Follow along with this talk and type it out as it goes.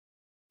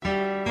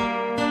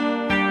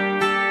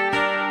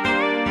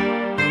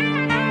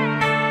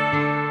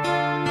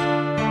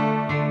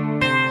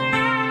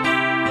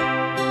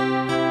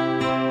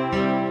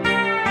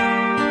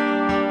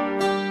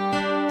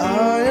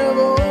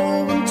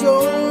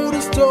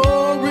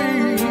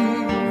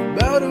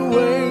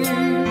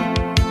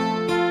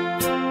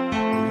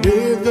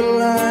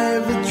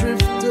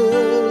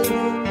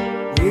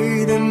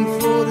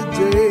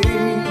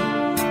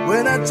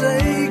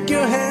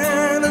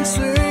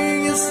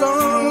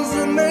songs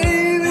that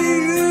maybe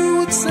you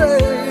would say,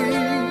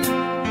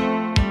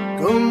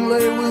 come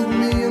lay with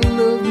me and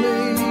love me,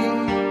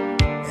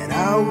 and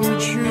I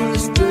would surely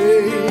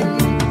stay.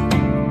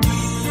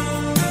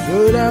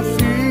 But I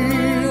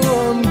feel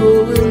I'm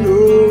growing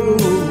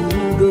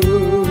older,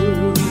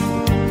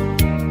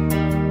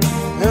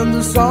 and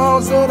the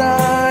songs that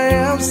I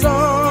have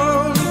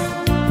sung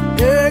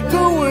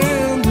echo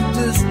in the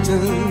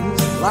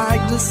distance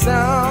like the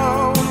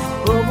sound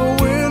of a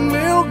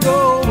windmill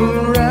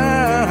going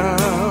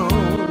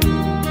round.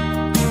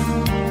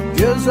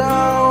 Guess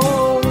I'll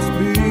always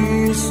be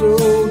a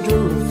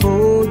soldier of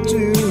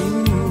fortune.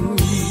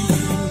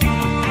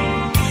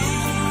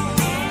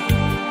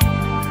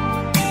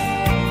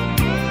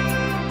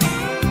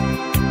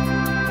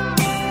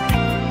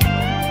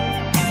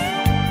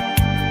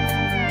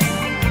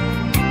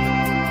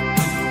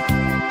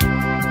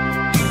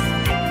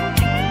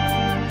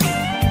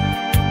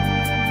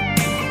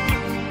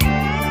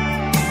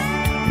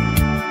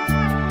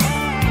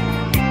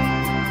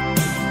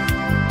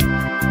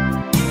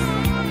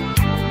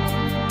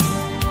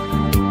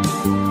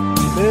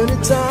 Many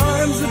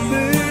times I've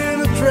been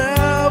a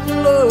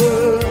traveler,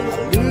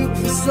 I look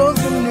for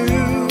something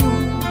new.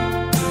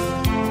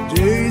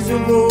 Days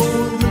of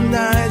old, the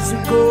nights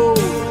are cold,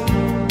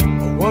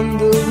 I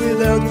wonder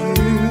without you.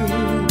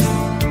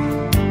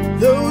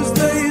 Those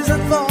days I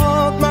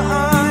thought my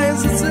eyes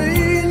had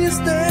seen you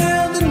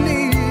standing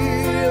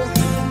near.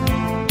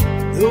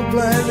 Though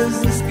blindness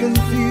is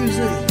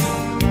confusing,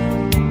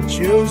 it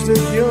shows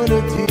that you're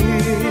not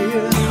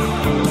here.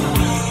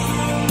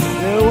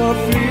 Now I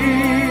feel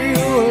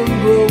I'm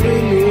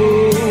growing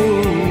older,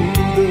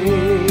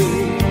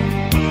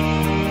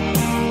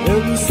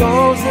 and the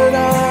songs that I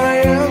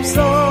have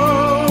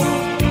sung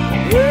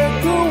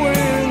echo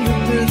in the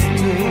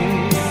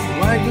distance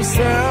like the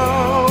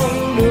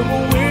sound of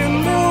a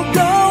windmill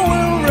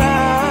going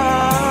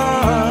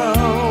round.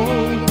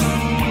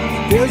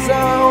 Guess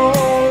I'll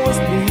always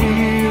be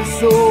a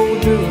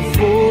soldier of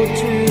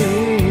fortune.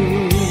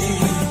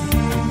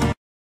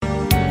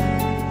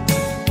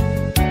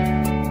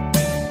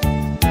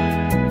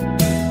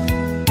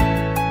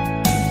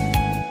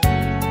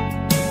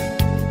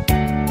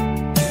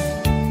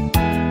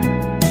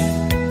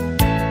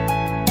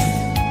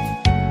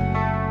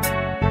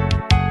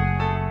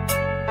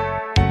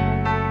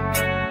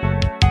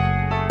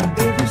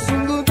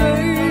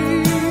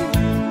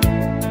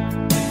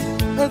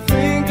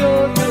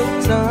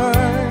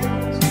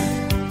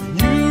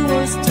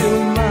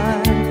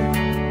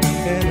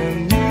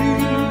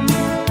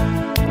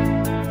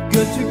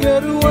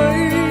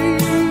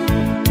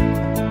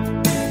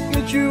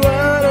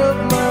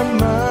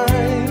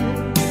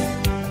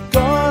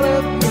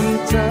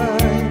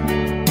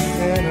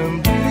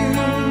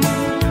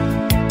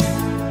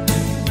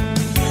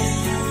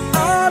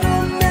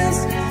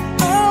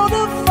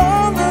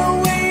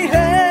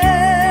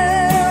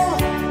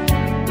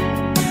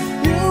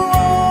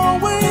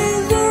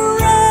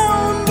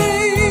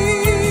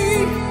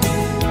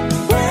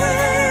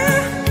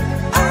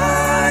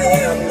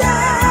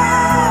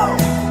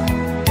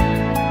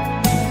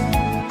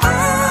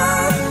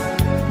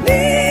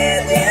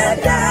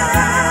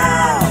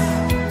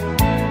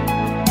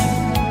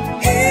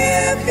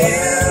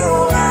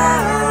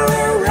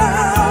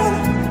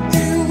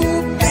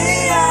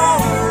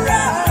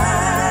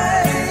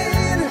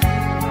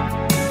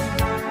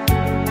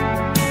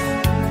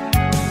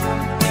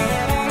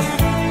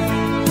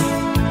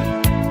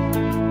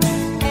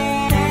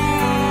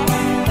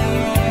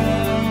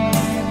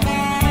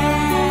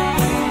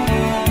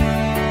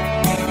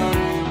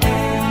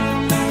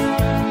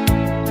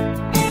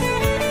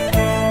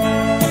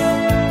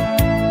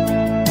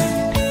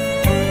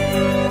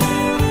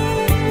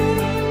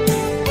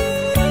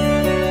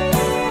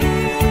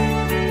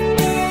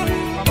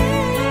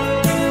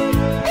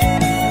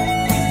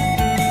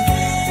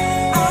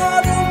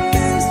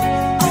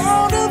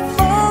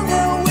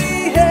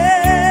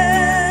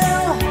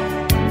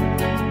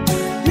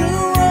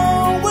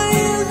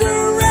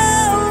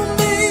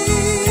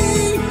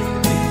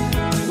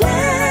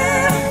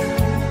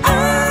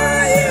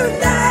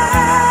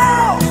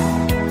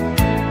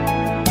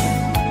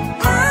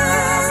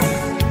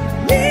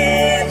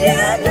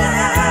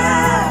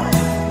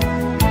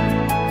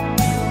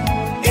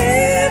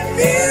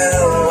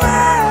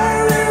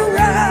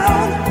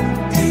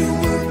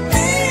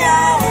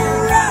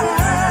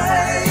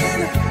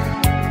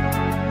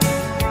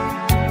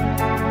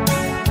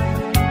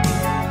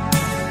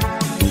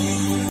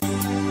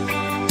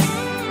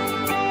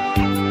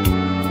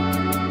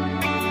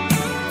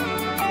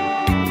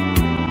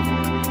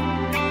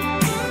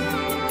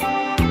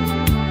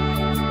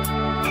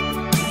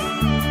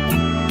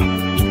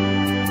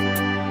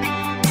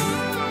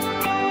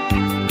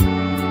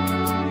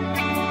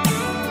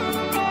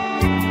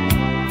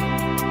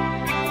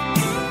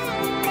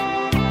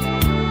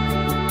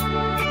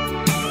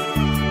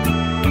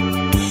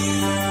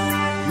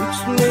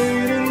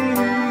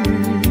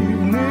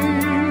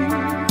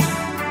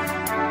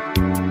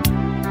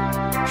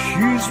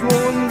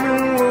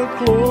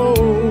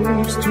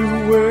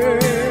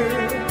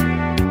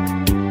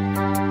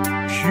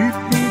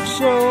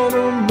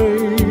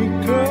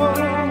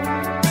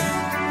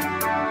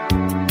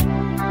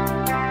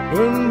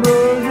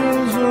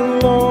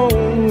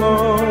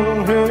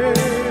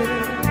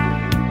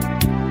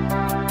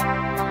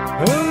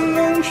 And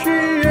then she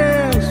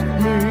asked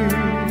me,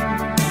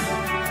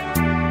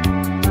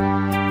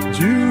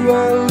 do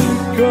I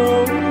look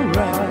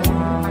alright?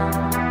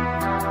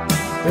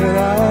 And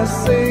I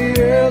say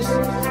yes,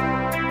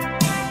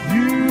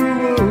 you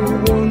were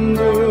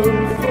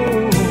wonderful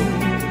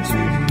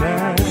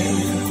tonight.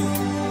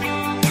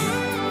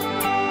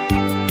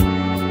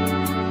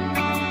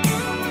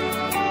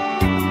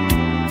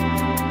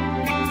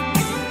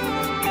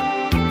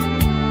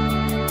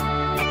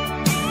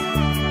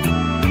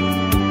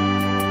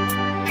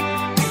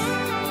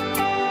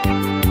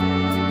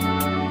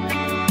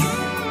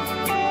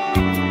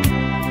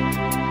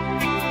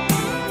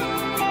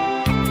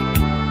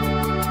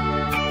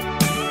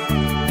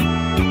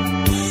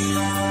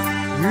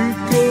 We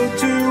go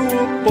to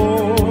a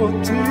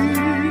party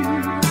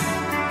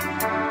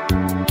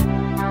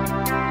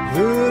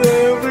that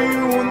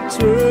everyone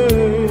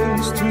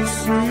turns to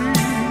see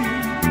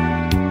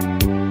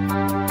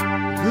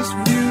this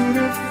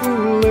beautiful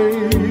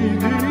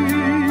lady.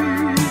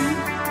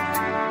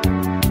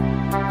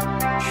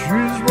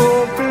 She's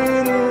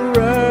walking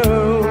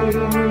around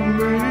with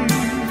me,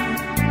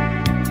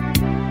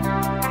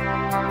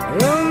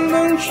 and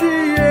then she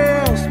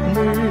asked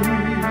me,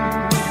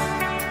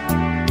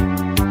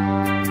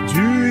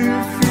 do you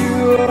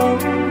feel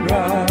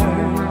alright?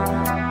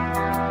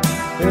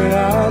 And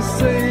I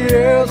say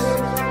yes,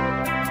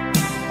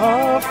 I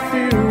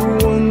feel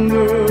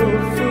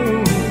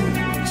wonderful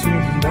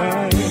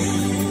tonight.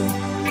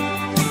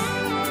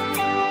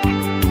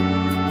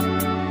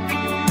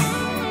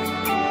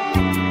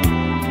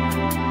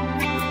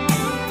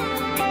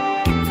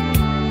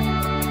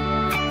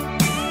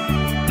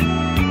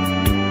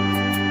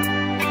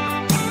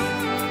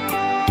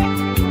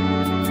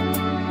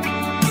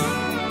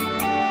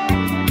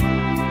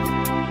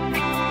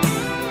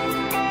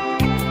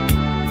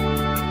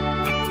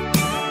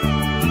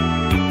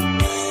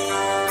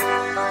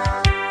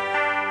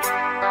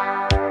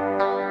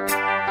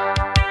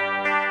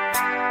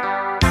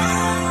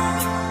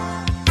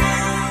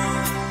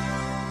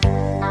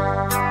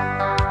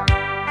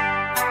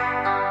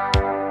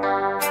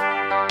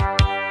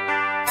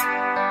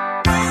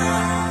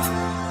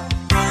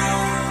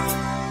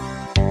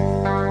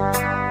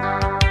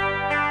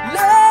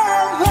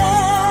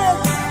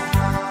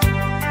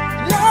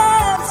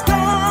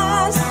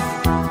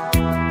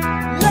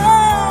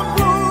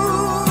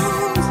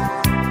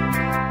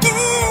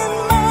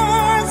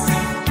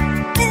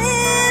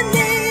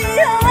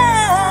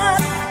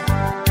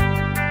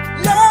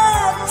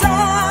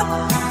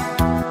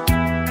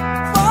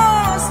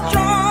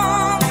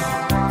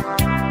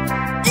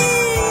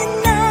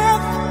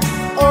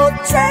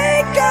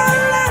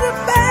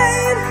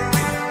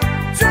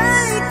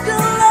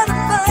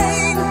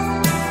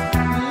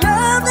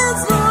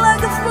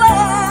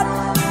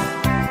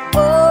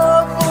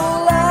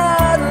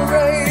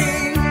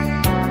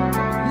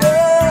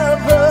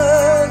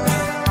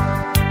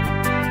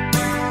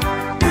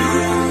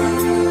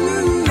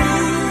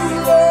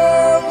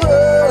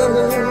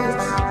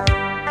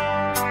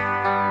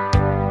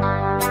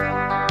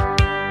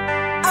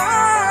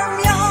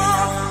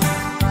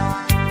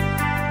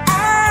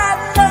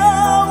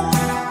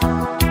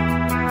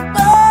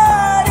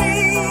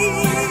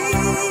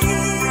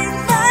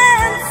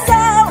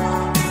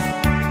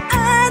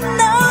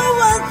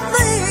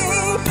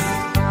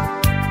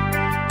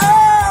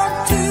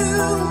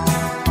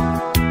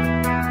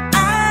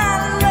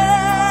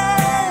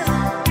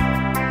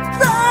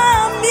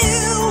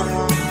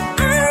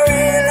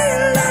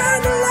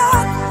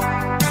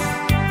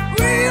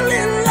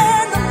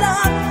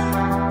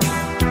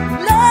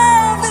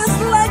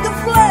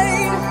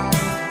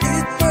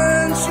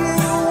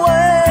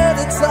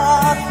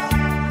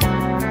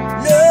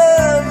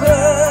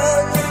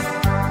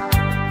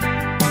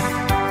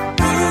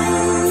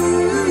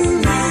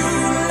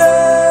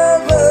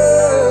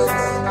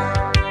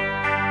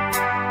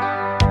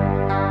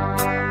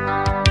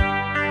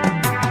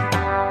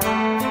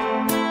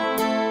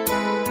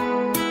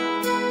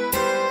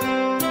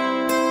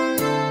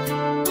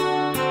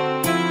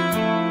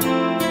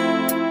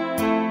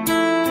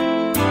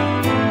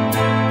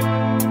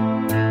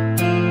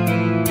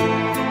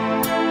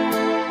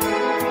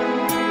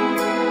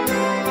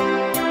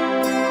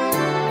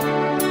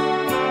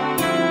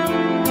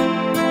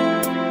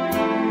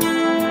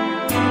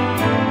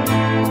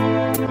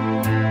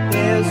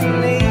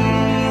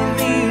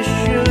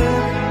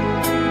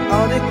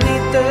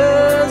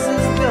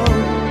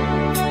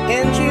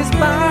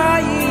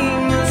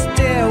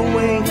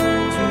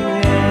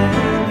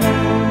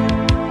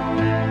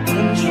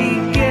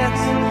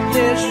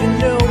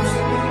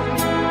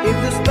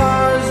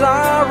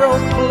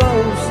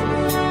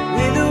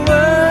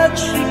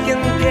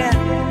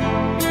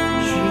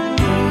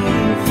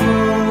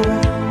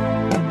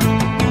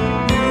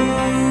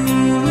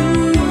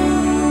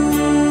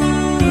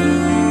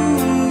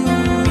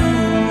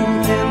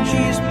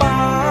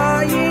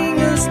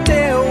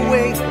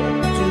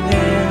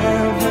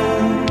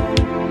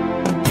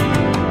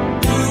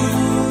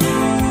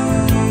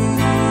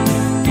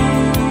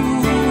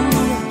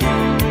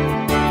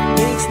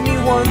 Makes me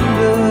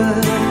wonder.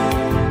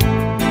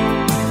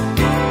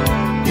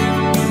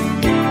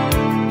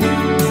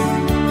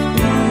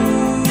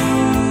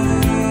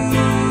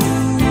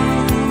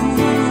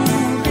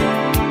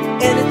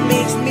 And it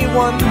makes me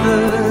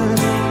wonder.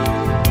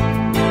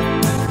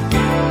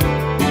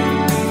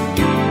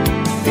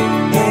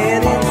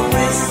 And it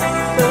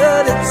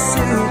whispered it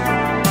soon,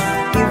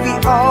 if we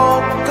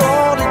all go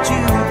to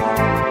Jude,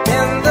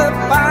 then the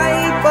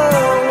Bible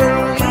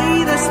will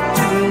lead us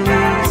to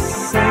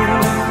listen.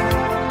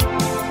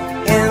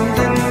 And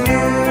a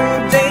new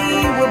day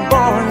we're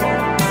born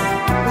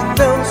with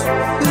those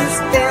who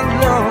stand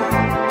long,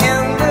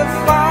 and the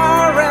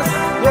forest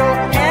will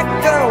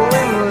echo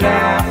in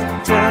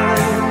laughter.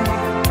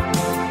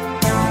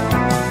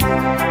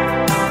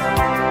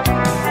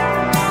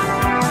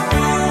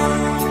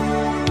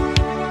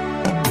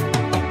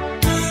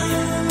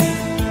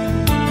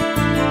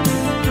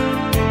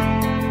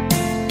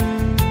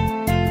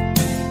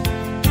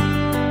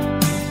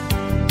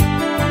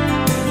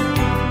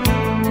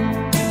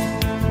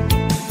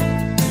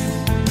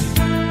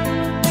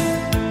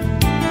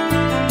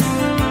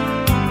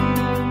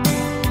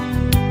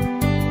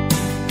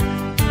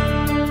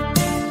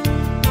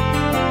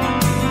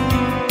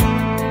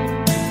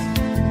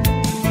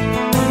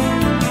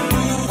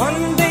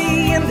 One day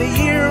in the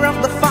year of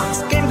the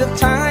fox came the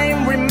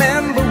time,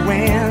 remember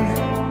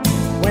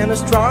when a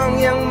strong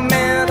young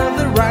man of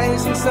the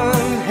rising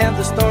sun had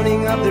the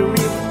stoning of the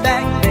reef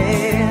back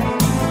then.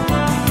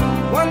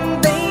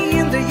 One day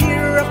in the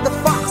year of the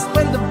fox,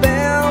 when the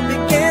bell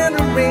began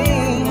to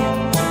ring,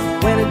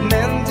 when it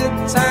meant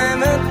that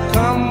time had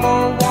come,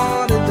 or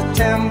wanted the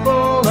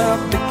temple of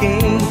the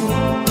king.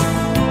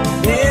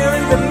 There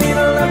in the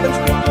middle of the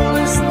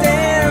scrupulous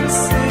dance,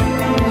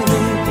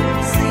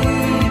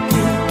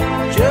 seeking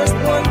just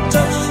one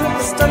touch of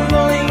the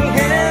stumbling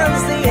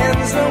hands, the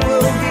answer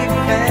will be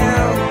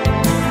found.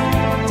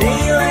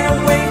 Daylight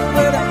wait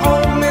where the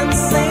old man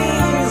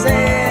sings,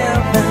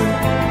 heaven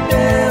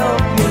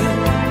help me.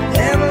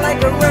 And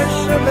like a rush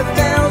of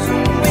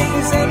 1,000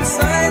 wings and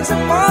signs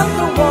upon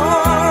the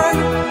wall,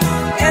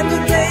 and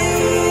the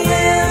day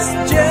has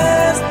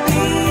just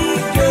begun.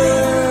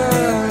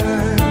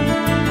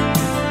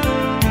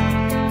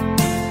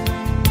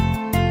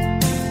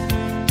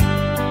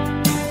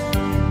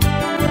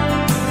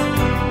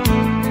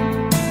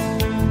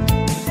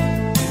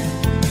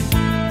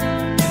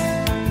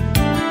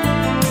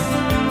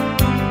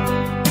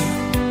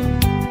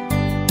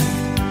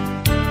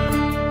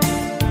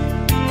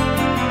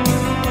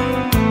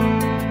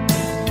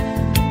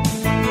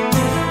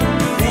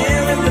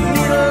 There in the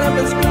middle of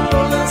his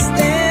scrupulous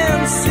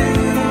dance,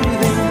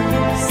 soothing,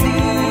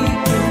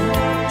 seeking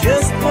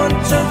just one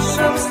touch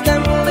of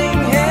stumbling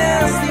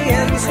hands, the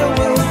answer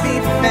will be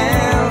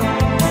found.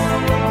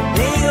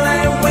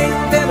 Daylight wait,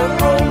 then an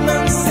old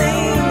man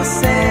sings,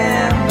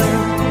 heaven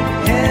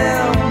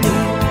help me.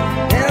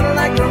 And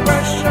like a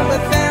rush of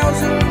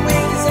 1,000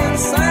 wings and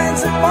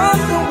signs upon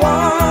the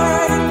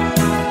wall,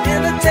 in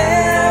the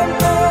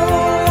temple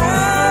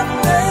of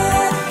the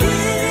king.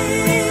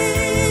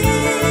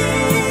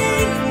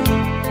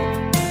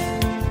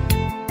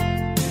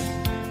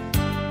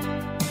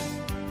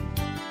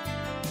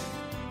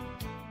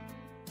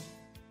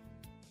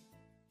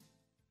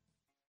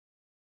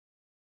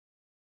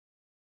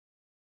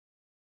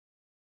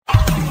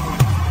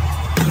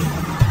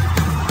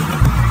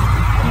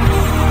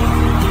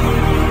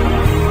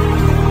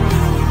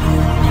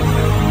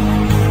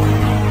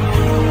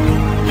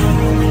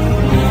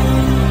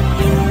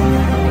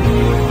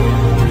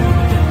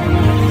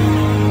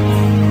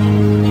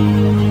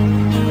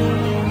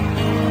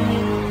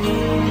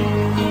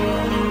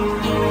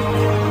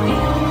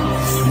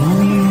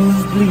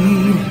 Swallow's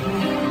bleed,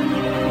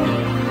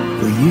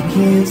 but you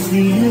can't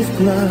see his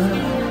blood.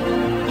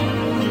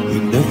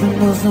 Ain't nothing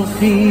but some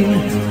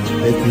feelings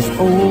that this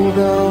old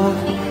dog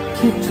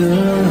kicked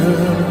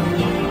up.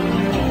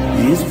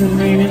 It's been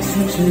raining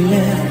since you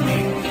left me,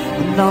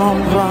 and I'm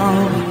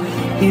drowned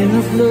in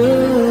the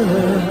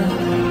flood.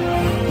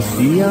 You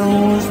see, I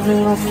always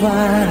been on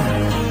fire,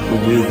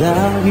 but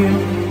without you,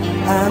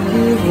 I'd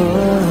give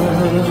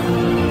up.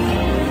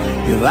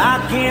 If I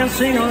can't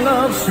sing a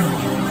love song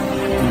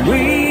the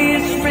way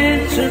it's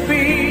meant to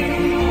be,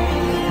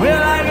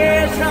 well, I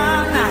guess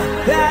I'm not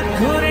that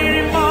good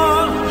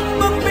anymore.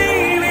 But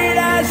baby,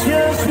 that's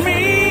just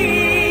me,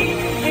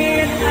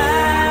 and I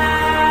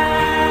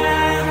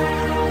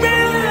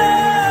will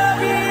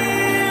love you,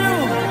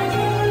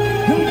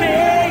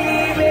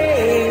 baby.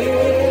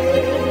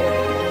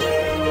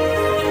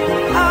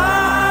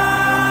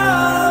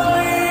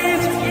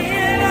 Always,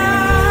 and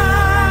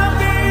I'll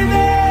be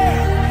there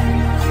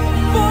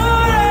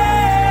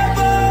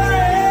forever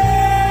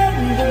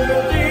and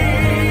a day.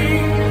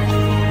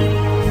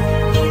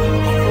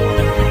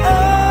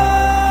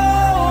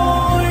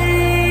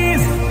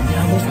 Always.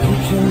 Now those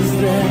pictures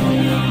that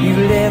you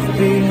left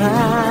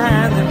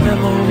behind, the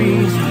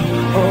memories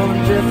of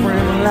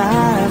different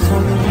lives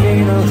on the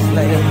made us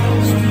laugh,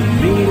 so you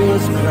made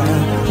us cry,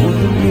 when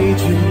you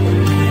made you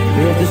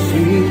scared to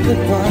say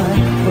goodbye,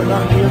 but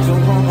I'm here to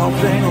run my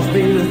fingers,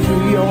 baby,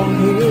 through your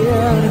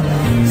head.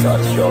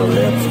 Touch your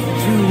lips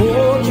to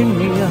hold you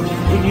near.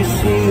 When you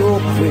say your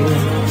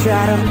prayers,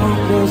 try to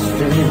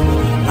understand.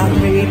 I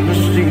made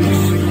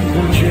mistakes,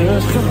 I'm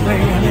just a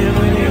man. And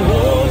when he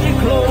holds you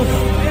close,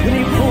 when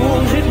he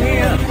pulls you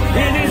near,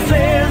 and he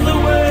says the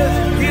words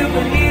you've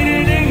been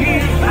needing to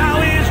hear, how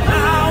is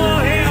power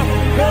him?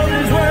 'Cause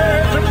his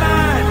words are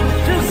mine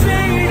to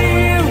say to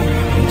you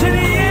to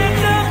the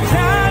end of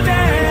time.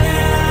 And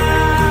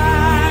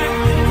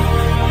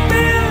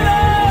I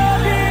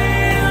love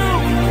you,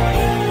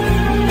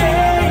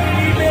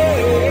 baby.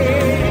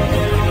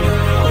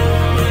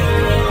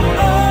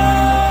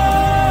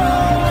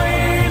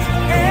 Always,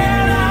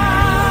 and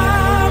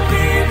I'll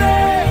be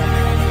there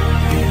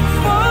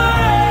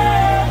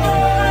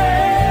forever.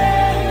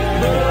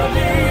 Love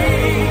me.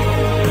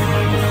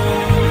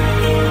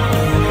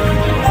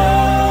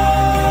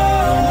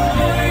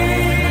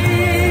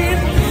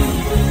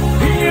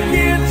 If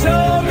you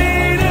told me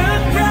to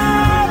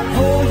die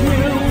for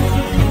you,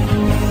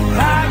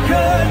 I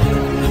could.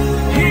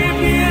 If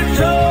you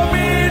told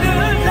me to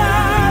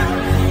die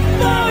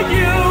for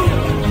you,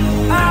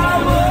 I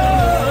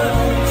would.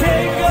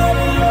 Take a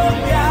look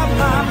at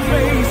my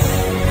face.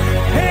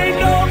 Ain't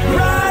no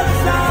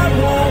price I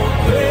won't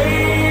pay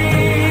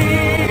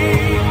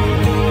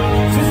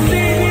to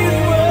see these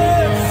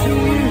words to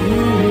you.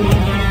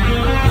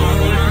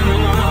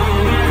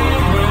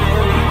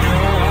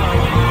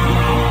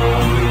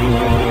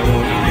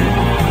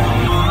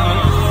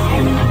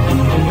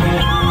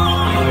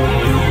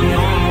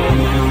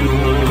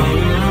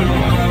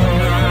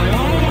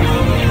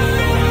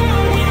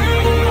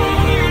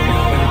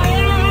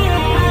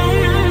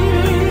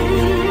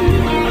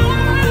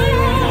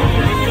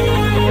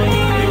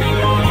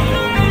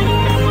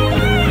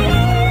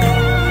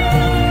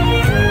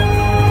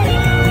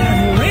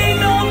 Ain't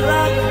no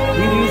luck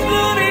in these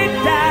loony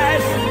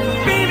dice.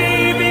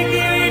 Baby,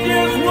 give it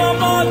just one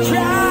more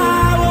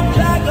try. We'll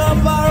pack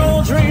up our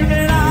old dreams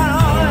and out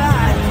all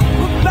night.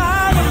 We'll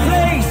find a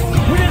place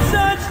where the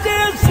sun's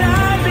still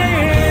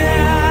shining.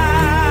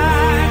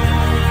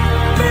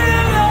 I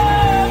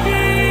love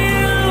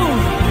you,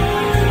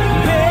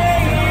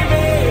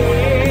 baby.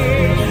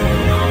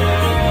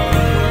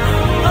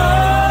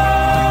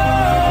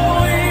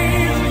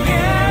 Always,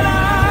 and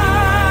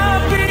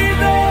I'll be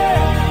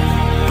there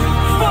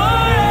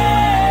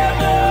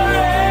forever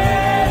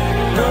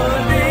and a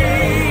day.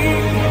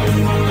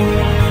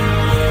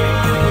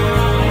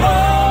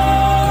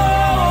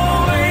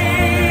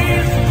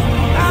 Always,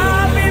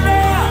 I'll be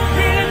there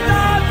in the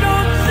dark,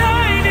 don't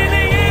shine in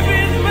the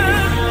evening's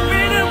moon,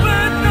 in the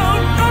wood,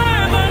 don't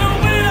fire, but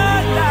when I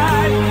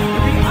die,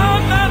 you'll be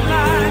on my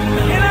mind,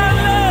 and I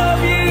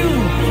love you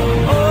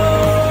always.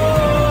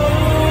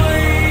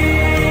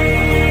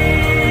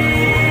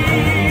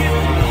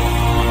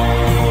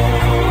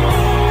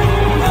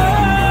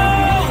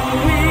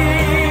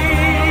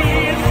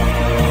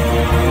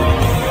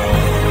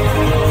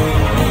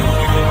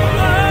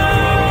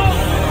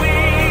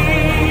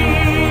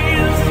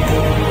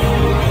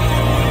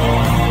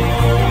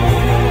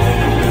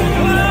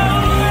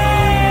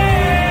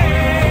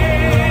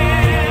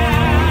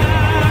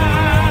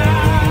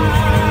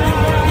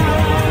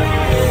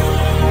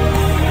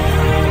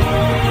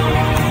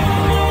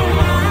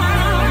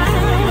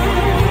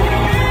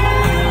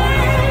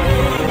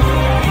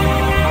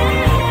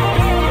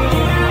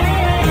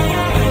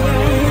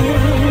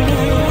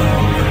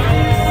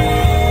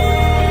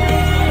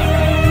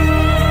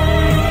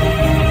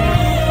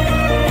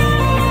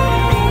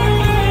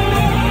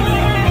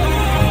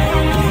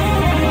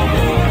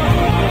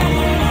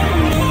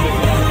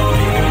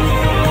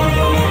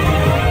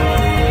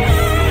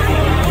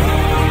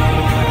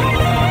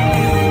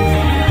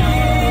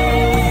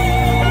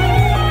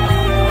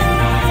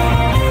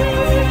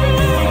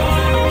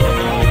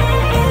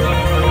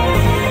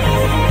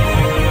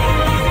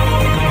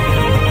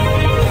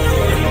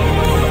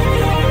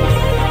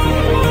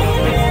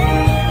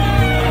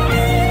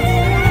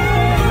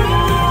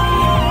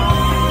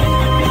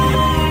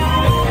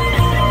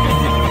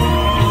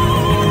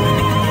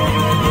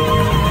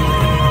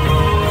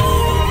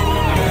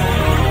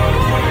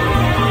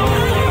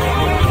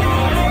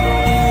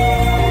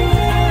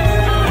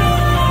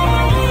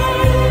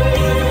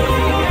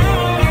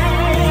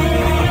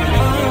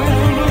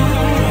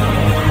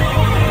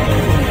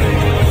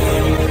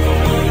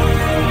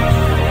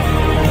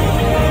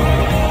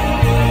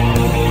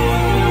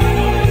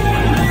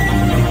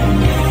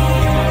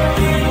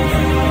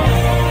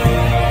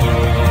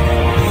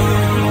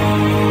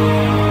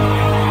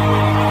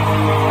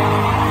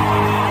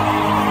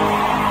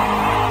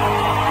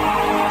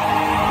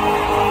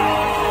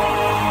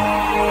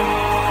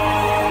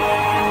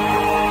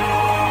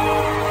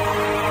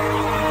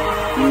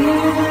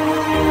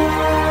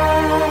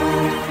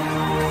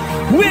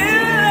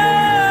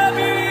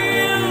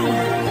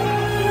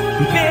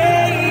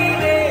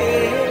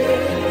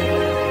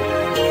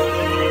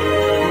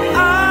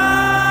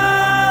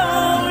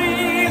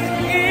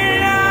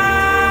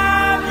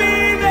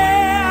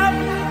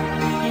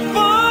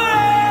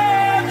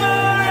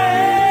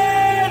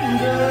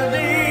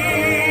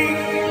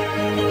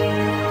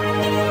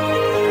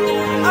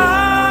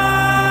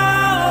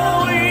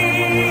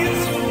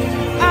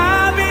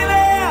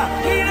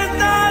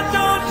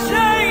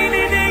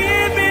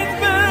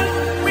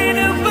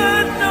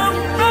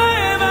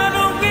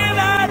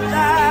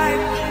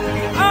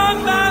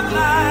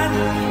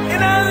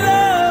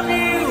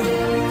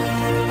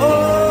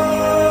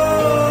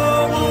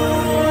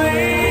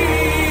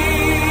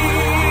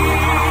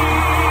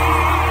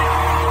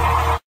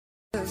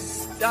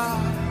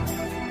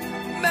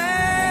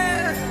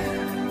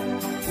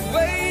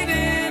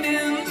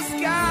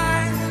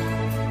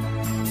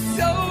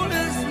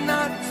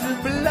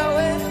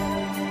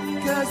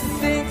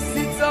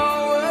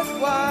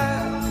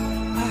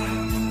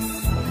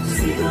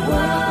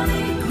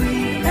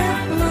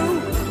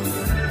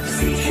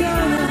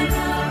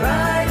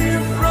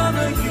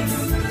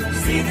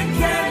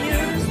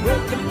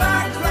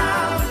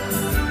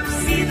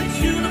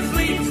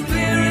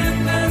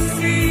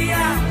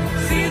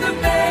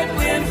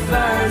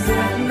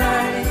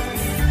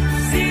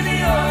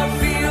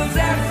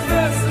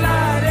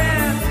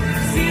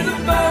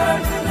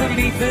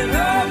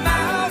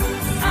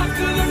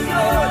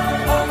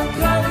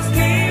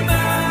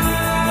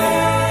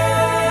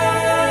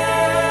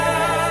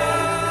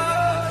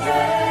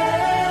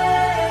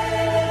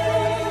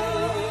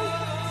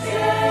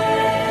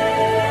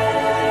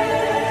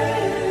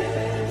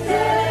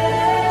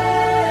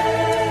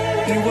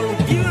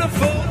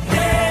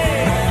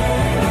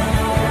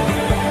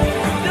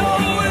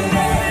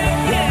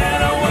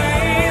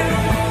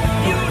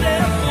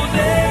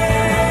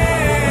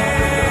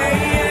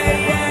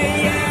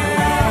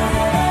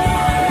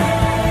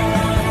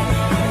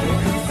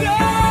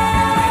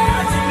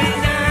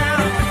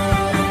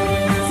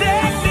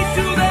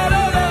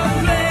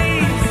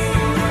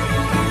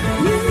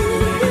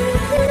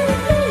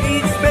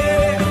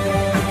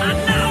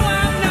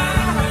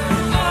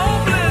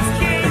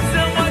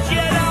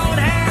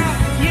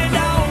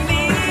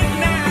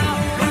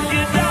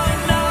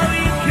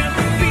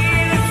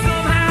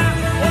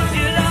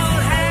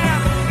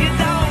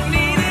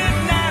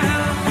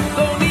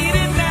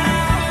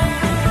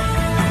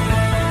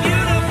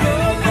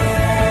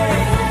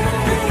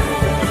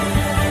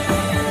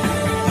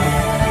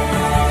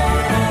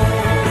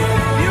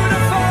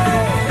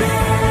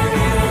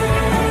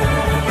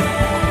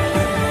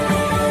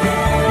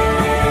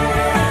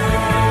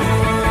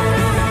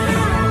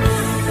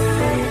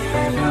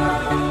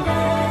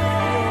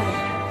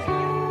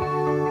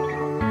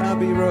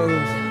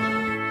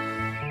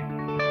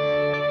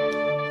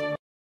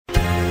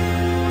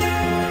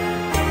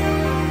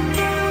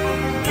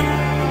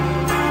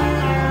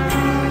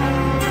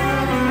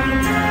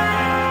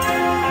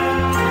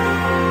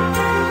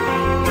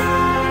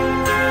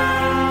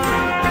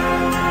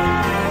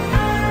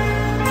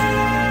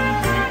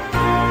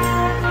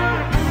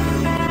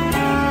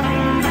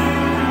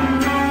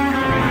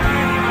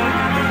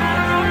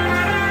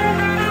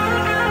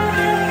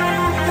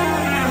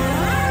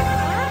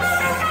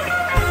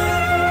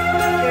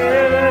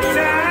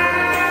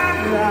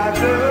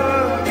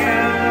 look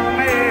in the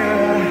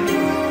mirror,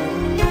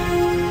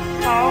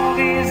 all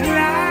these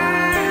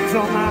lines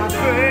on my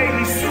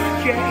face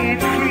getting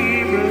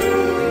clearer.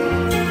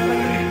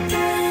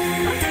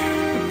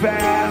 The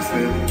past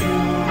is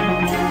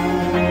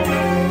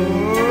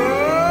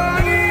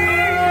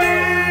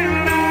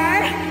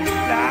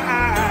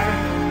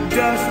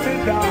dust to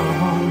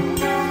dawn.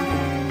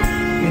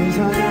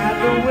 Isn't that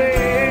the way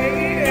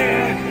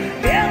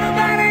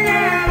everybody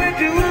ever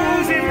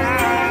does it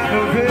out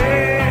of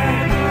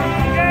bed?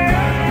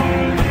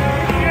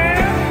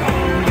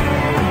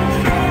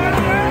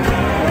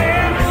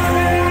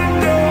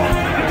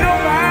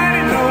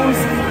 Nobody knows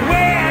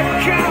where it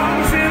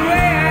comes and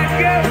where it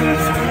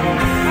goes.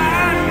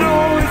 I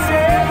know it's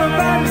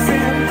everybody's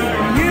sin.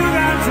 You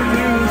got to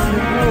lose to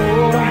know.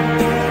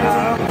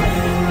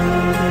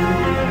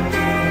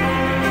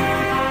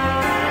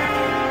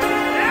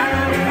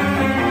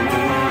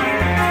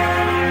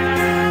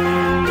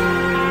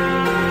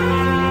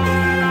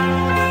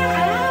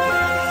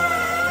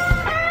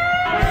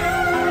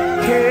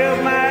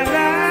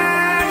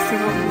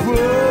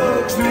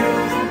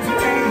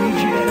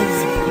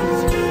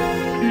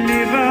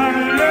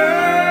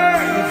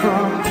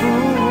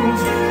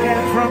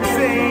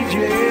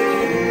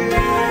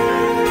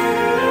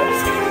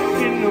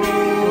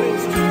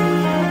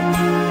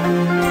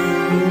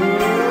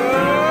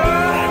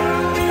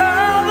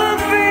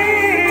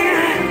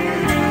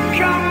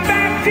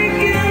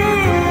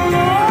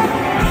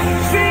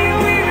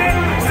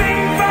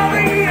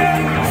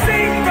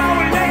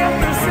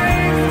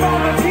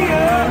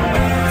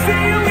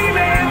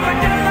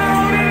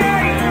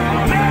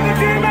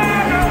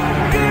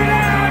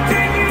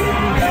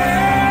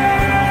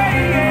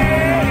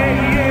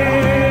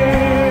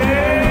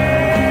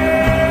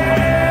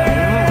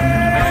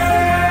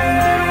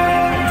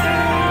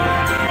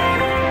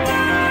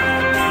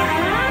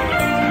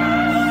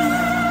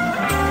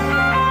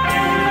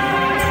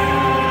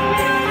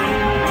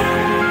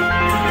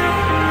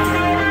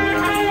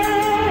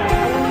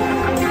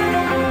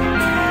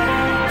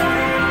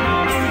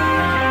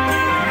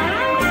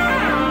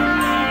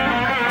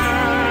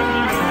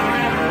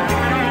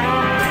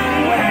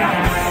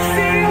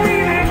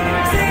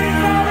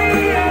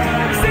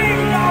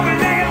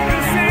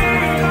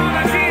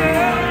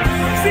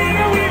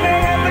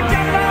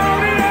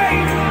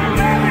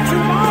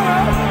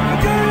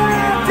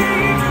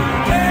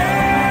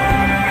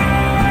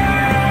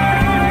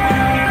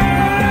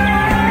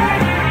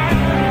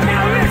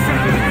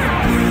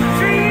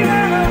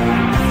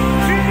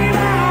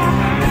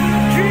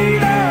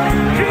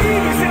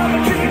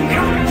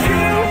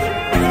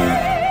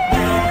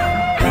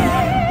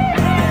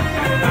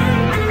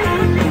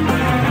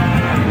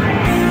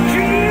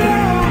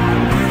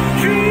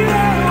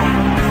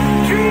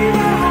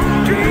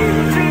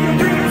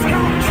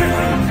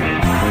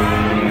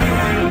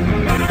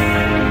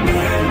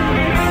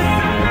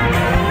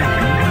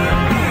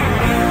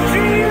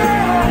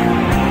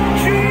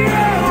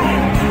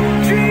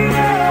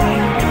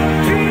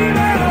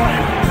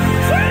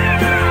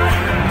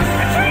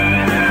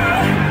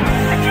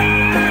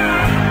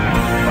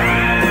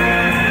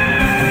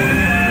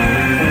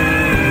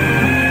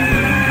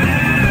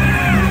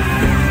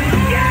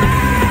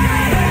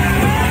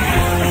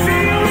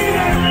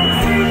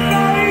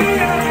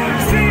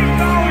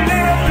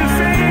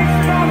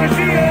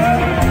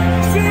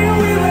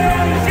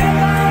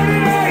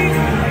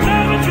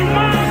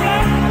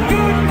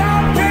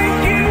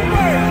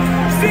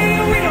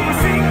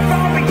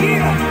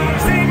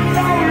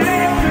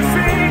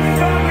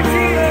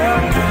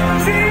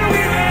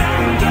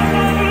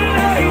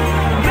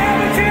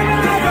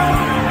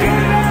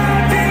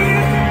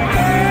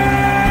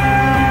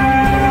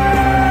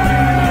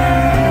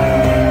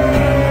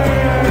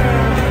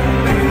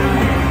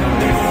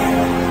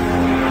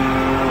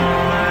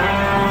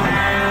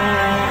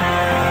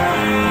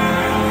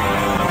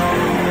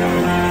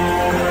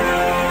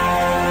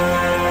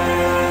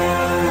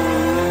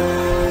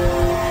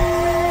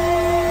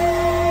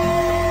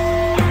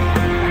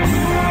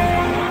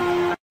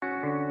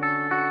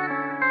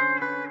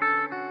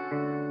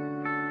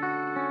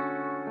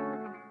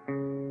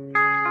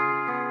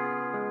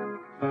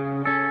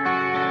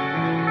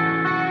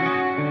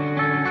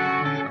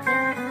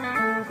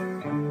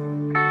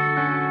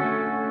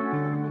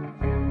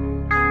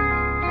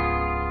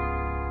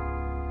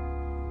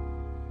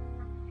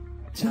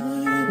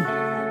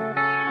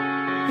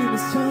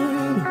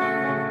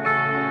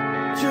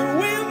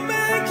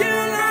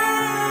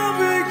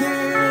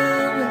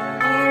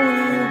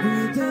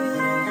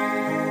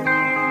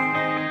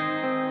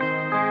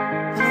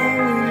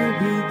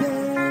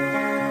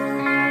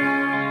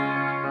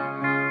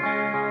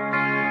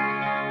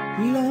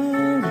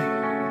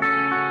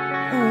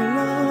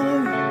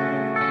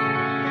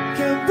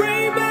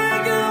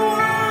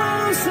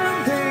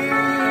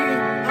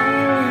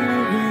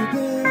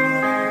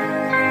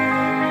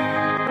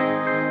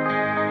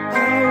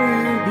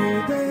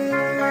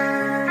 There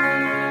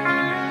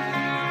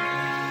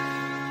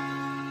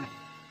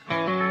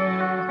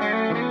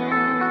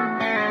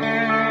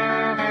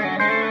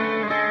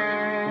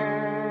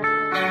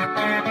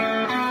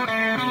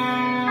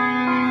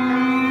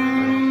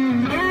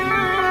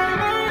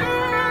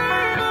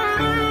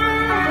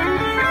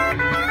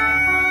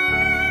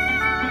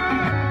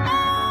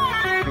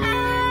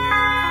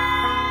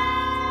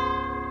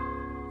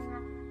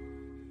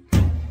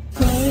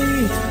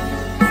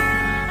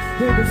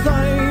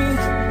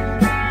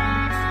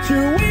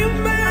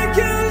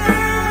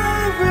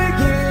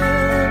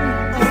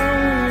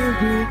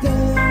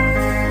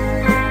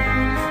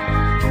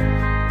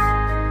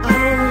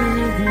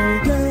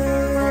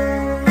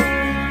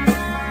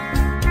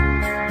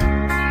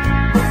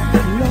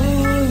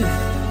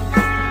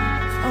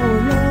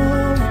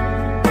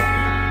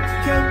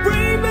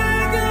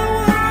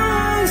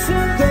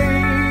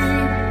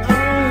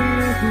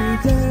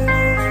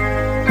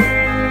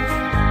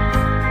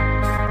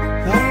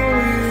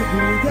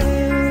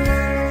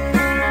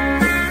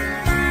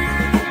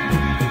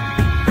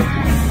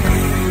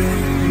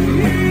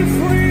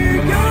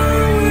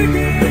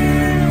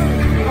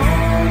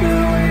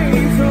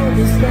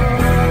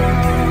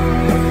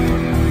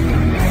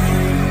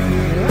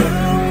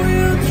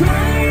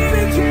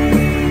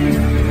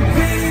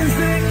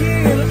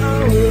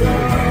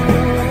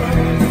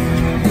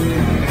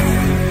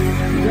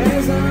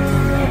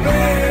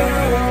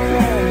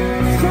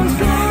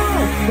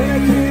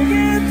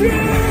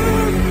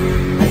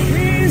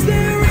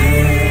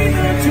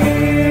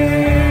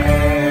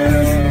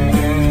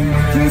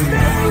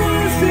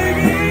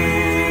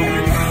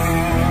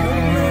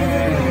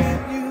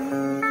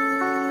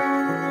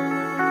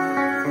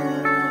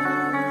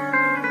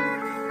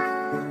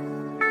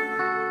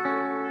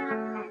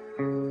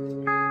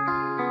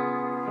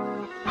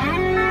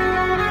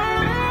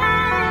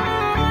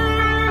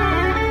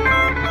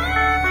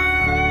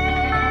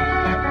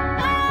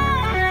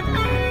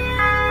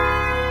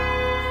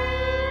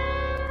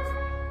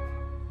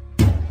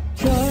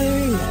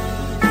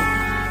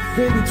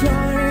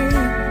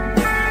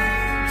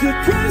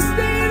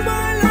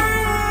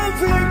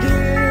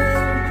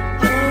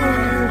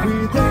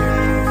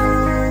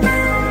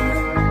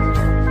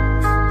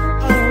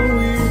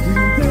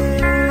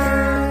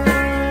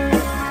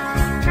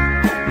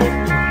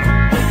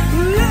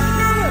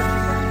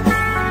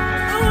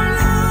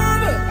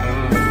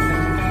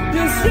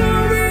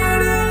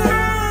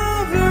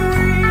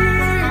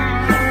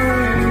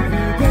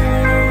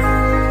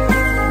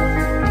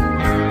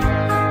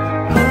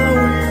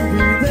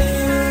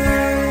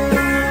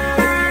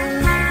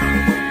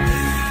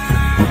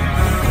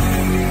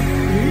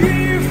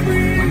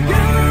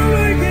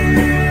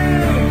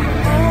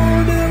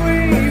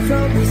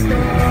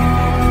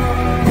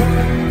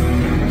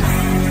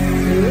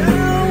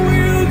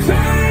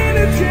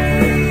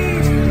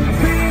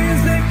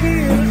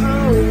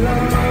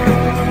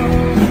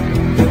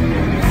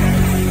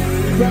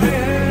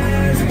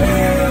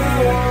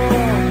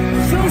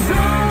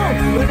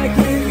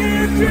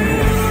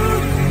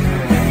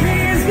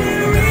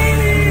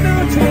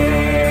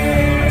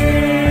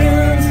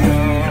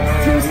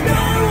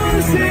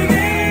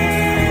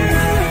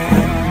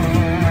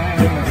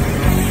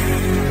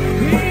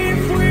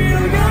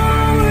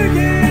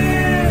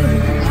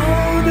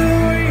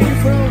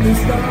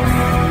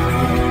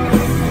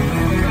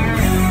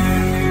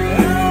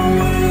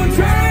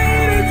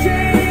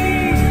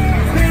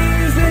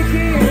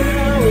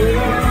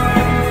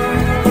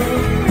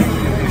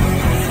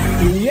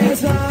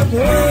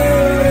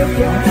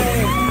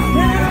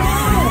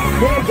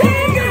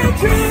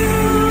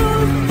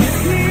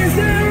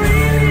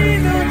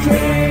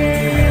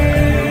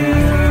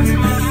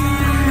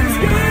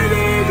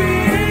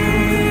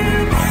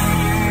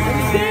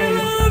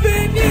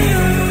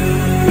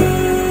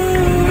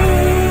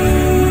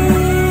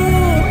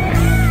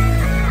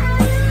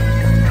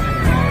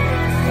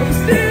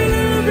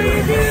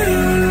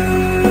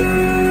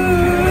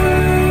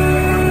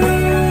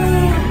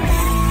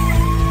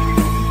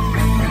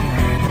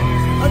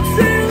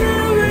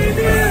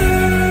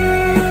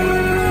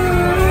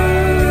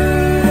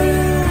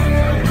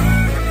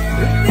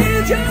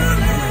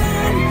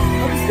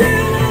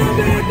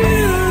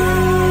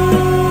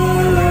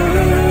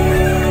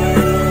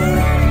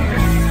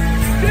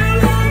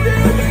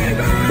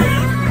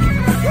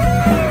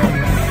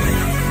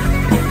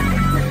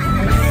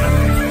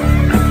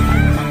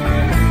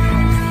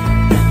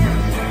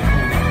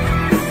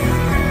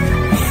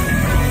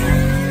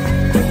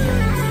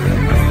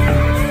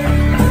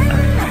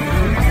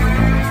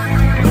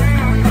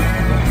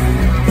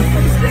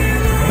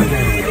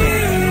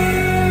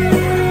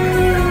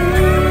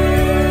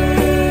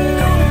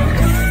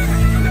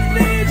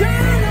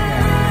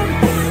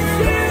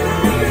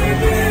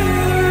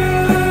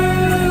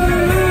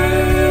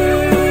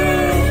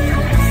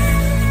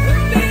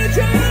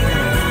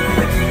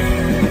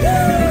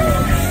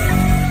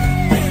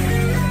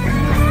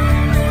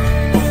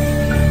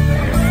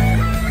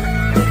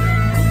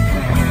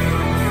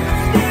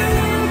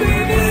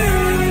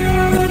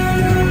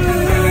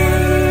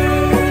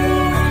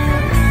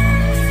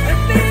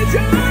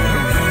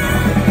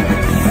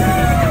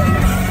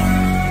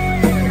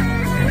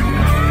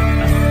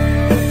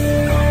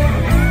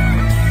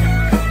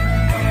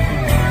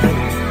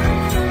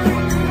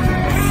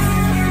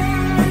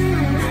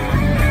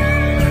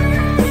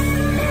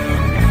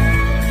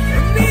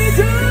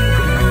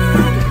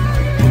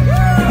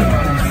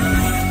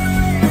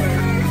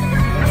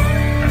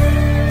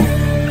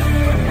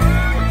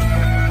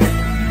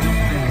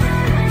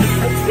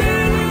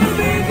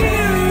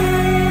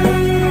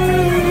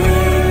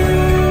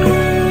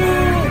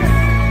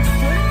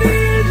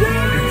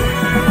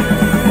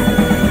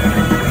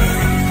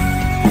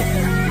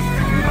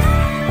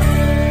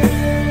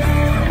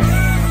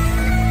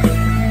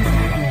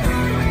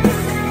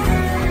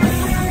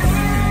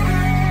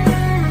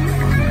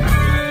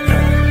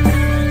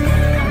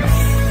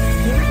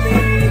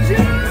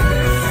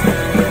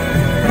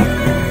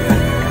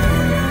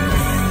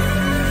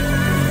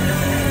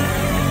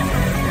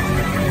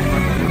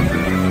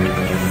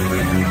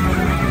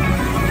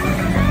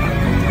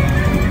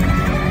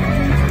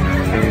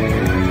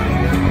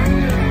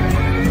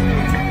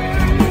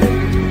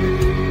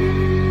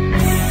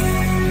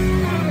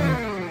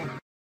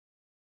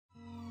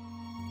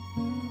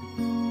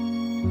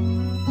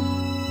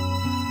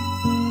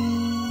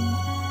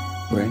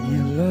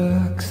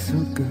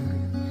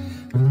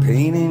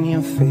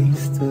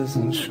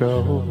doesn't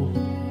show.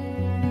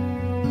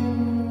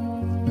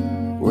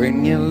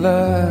 When your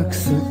luck's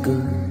so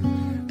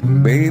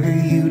good,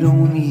 baby, you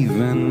don't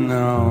even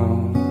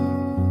know.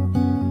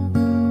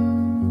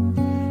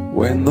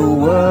 When the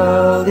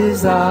world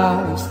is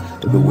ours,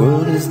 but the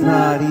world is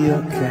not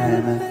your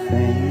kind of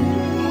thing.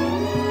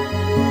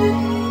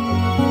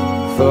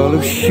 Full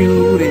of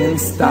shooting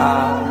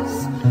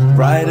stars,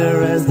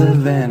 brighter as the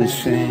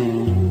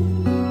vanishing.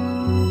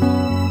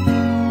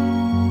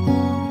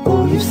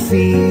 Oh, you've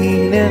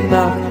seen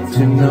enough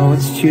to know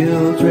it's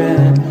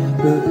children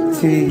who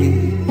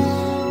teach.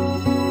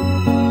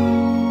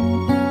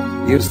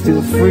 You're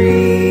still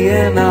free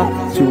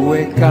enough to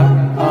wake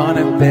up on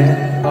a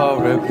bed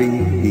or a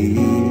beach.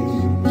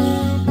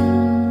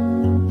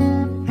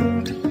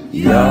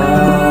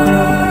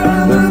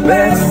 You're the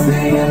best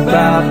thing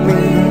about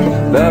me,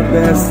 the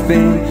best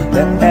thing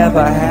that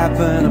ever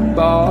happened to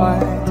boy.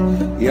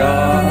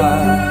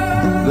 You're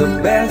the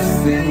best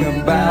thing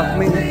about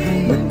me,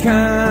 the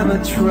kind of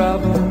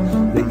trouble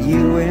that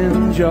you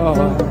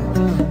enjoy.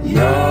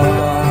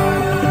 You're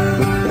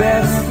the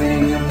best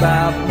thing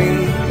about me,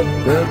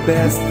 the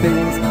best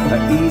things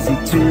are easy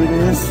to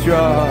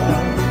destroy.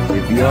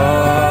 If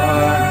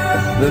you're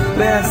the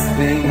best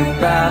thing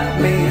about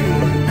me,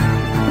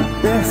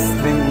 best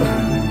thing,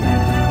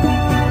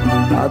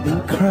 I've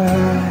been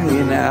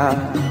crying out,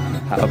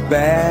 how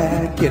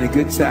bad can a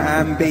good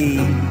time be?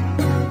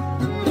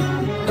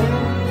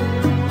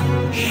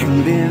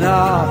 Shooting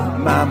off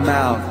my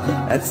mouth,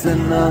 that's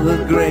another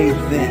great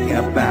thing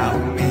about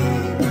me.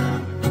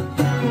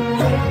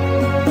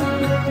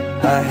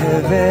 I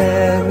have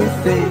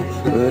everything,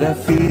 but I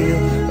feel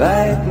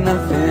like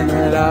nothing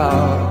at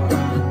all.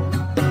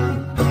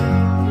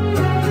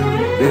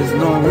 There's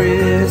no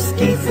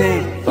risky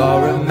thing for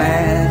a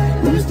man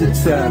who's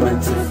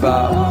determined to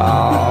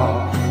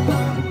fall.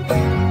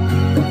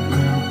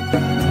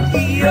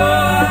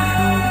 You're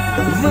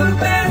the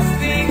best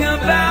thing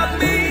about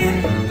me,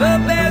 the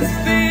best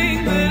thing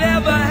that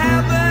ever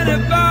happened to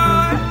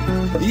boy.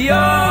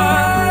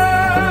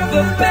 You're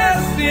the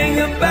best thing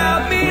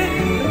about me,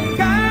 the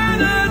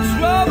kind of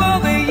trouble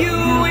that you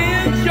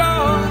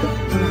enjoy.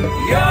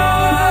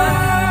 You're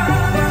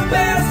the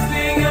best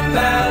thing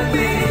about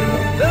me,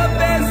 the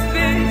best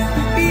things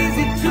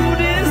easy to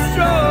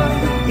destroy.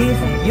 If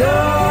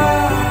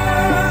you're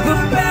the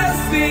best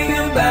thing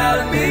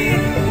about me,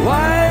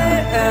 why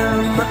am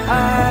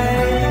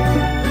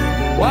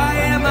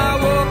I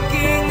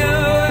walking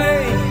away?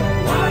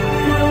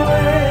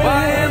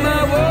 Why am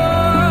I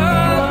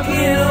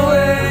walking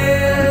away?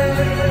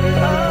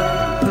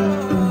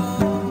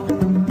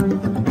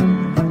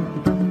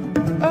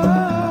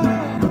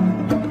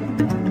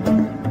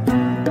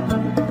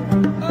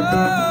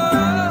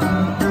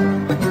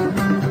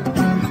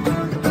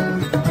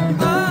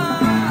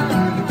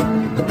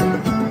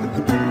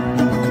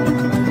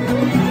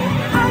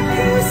 I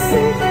can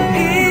see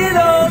it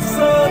all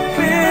so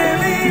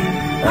clearly.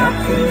 I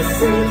can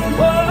see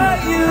what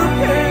you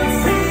can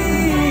see.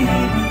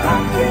 I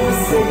can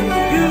see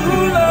you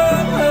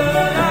love her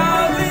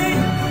loudly,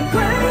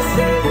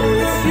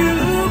 questions you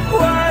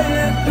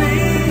quietly.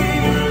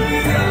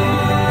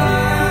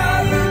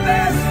 You're the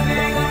best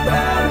thing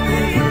about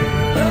me,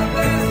 the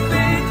best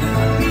thing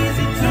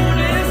easy to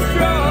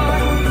destroy.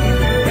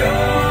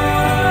 You're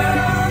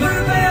the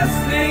best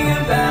thing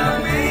about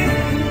me.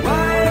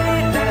 Why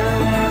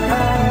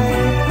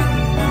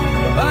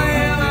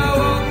am I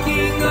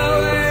walking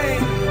away?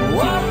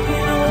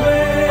 Walking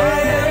away. Why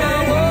am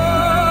I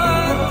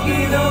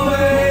walking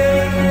away?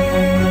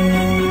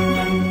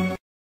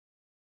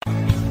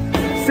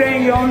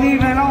 Saying you're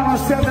leaving on a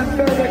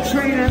 7:30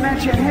 train and that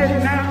you're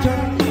heading out to.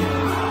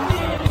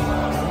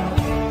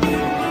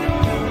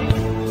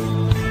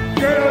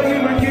 Girl,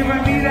 you've been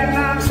giving me that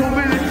line so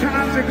many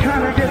times it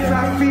kind of gets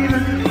like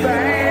feeling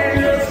bad.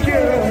 It's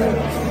good.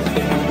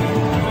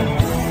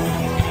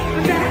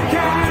 That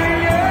kind of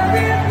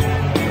loving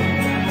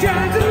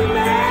turns a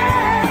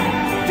man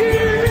to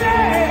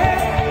that.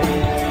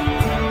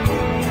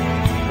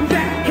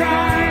 That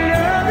kind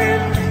of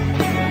loving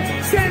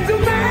sends a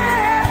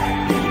man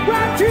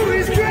right to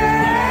his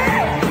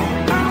grave.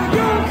 I'll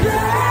go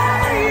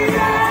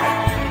crazy,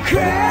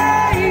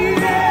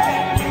 crazy,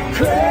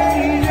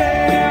 crazy.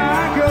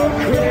 I go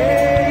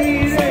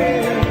crazy.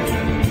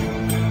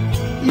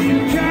 You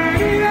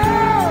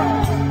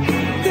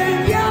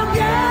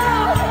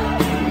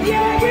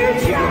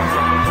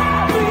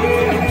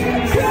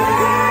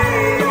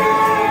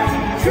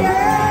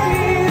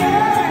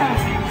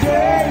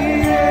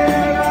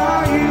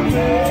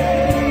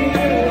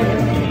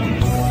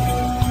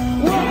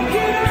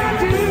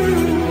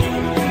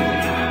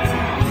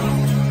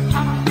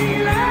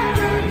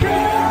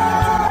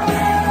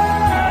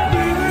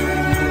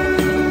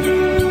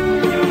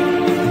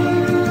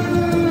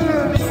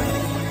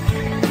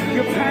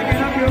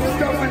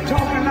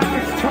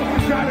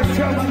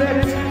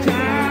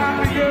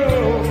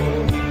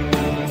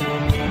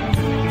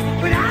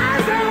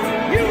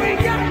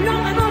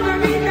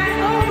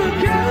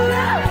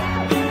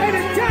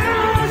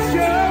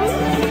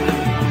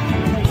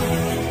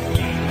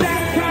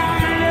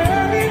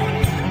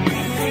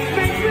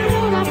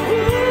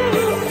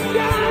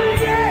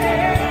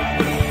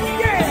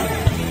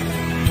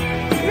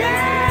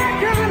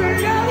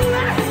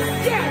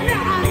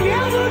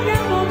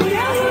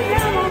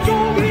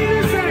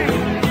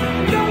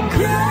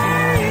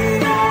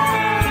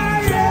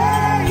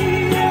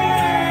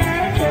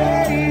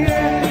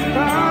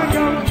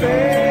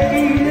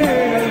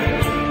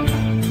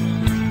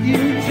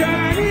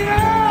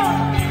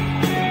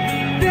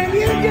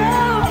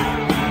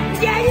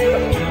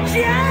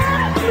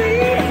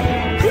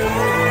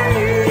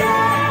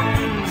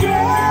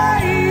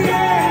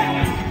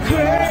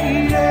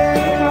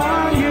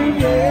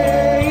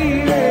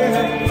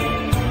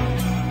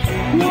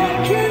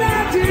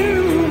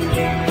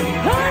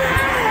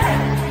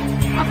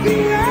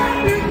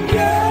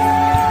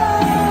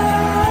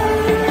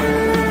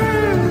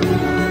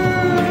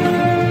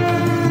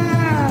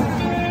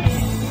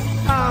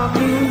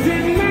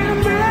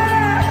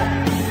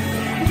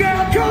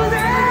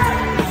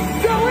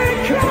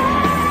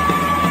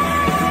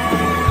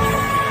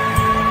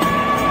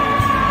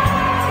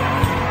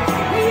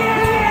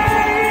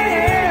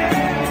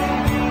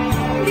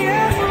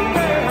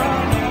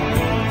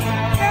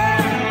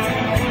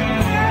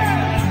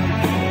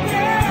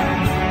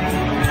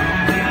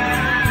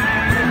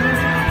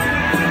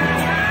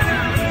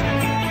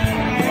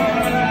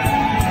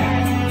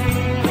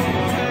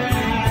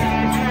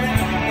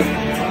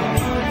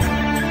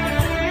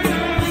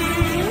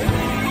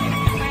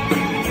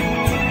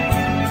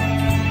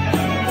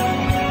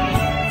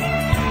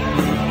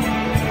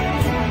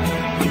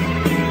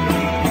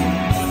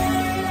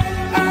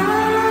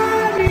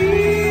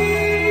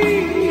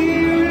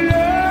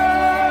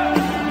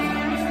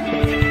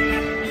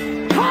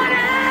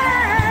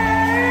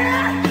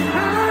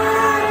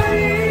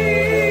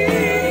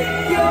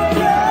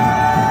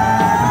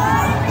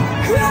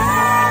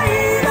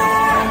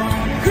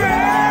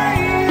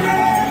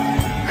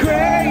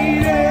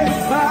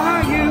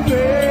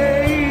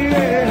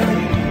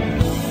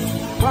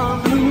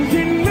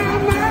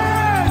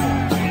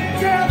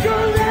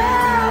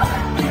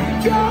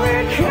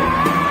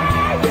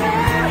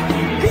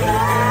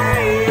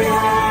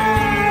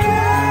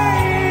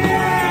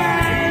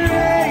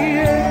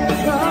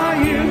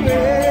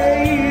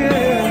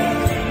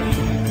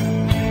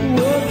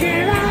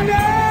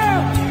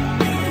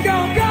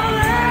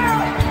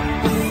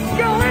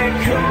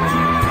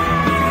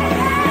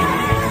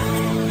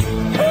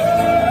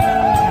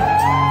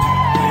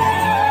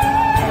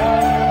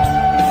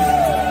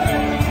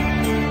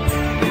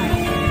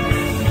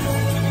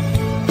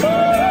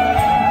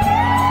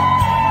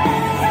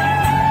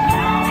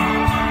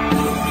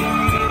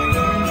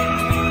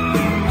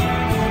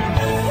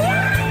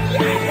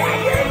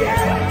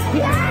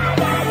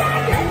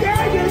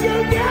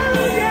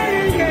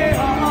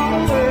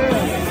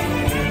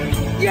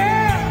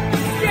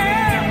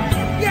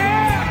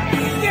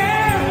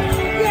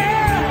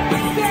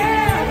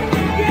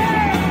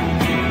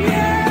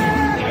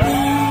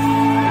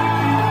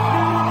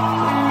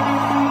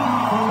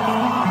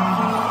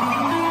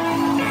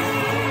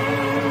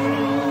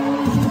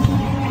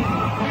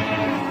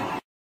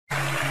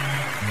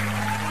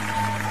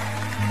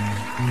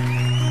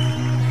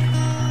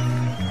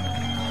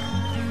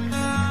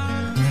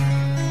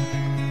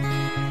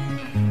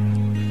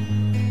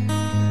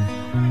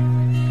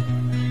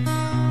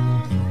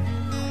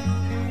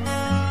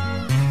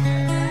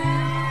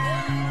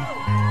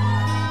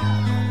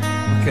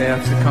Okay, I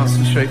have to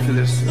concentrate for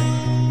this.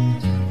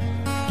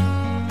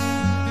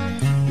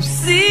 You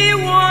see,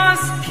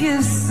 once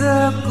kissed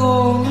the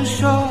golden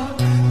shore,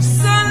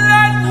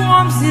 sunlight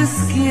warms his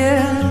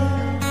skin.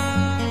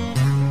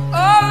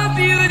 All the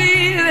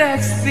beauty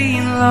that's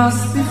been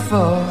lost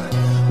before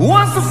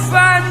wants to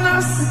find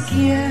us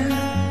again.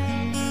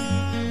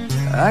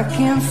 I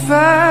can't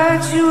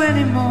fight you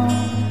anymore.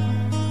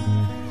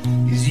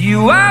 It's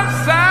you I'm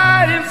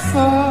fighting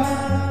for.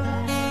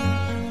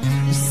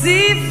 The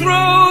sea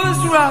throws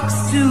rocks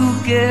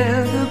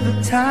together,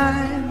 but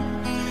time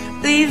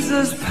leaves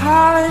us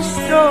polished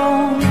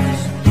stones.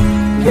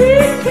 We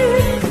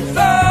can't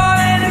fall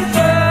any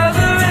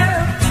further in.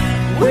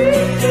 We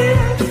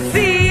can't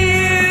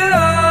feel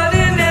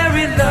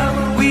ordinary love.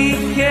 We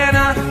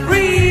cannot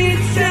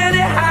reach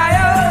any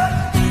higher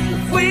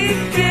if we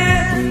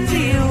can't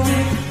deal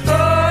with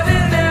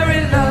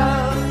ordinary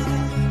love.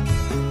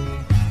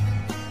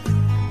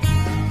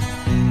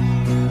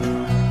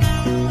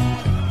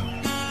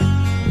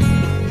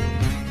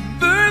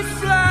 Birds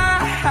fly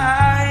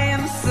high in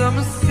the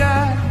summer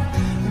sky,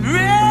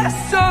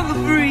 rest on the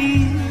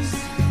breeze.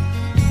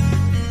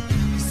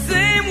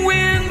 Same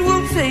wind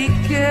will take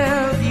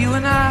care of you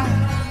and I.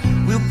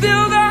 We'll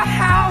build our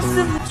house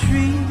in the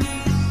trees.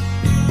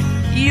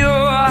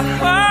 Your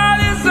heart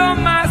is on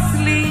my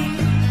sleeve.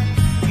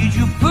 Did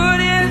you put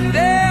it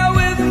there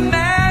with a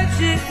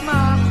magic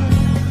marker?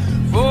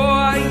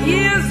 For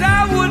years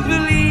I would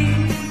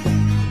believe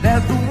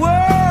that the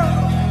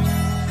world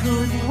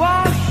could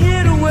wash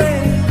it away.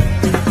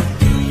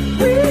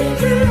 We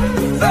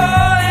can't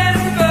fall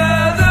any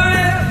further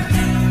in.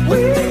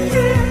 We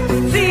can't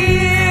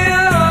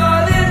feel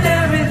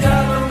ordinary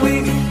love. We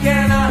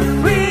cannot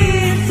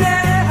reach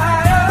any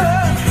higher.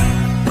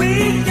 We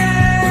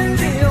can't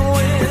deal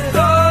with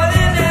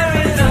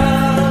ordinary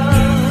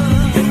love.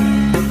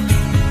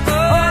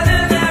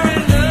 Ordinary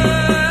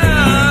love.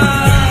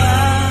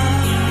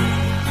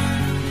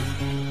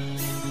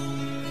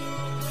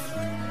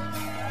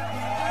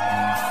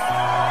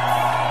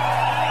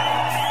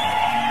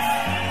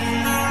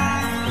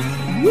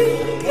 We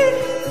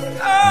can't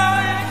go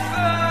any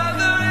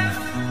further in.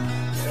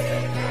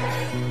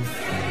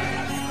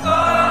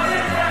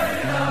 Ordinary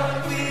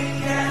love. We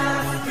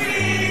cannot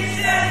reach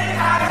any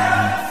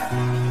higher.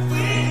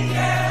 We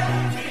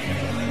can't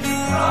deal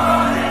with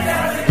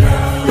ordinary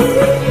love. We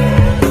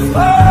can't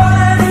go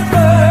any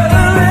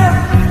further in.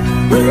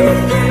 We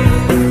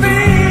can't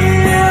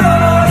feel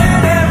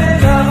ordinary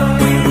love.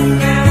 We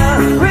cannot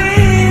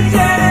reach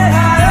any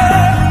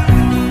higher.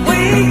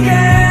 We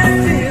can't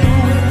deal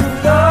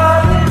with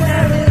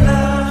ordinary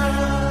love.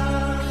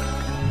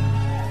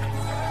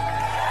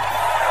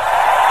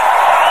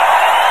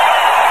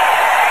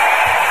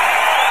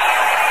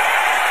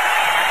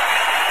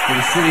 For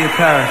the city of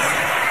Paris.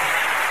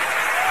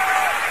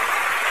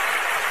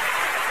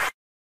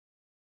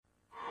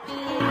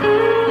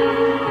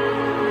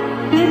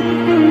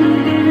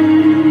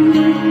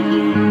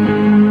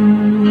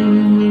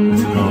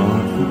 It's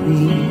hard for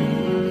me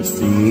to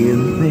see the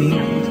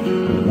things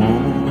I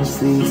want to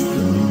see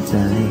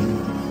sometimes.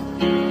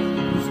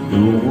 There's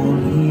no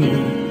one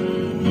here,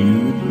 you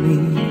and me.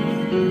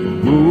 The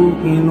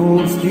broken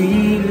old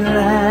street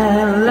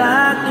light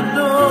like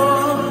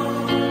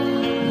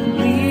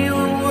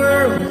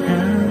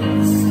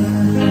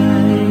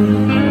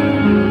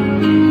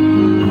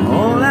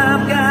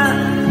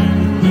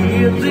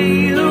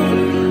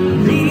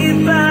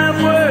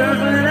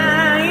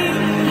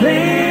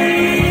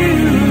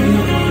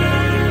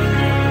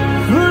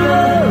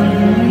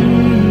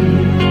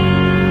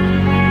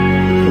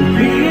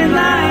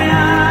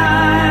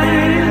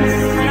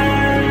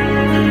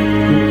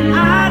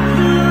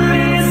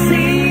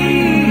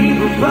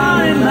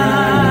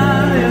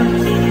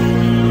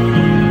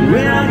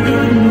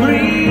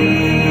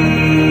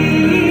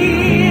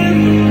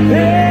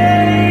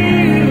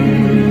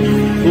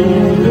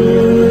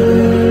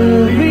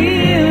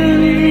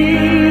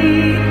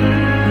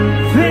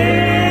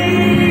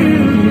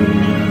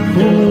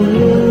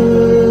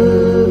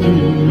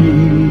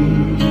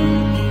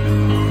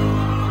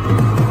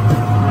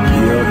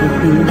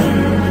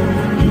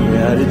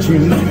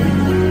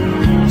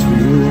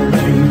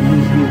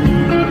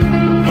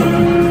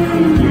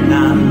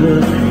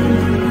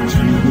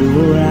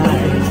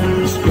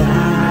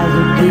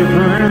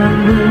when the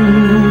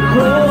moon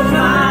closed my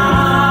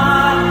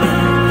eyes,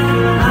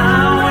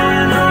 I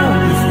went on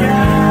the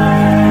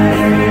sky.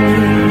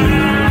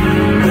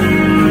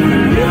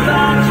 If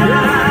I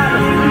tried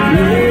to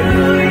make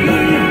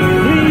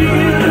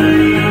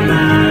believe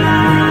my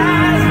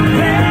eyes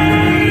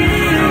paint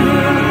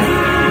sugar,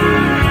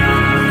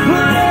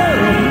 put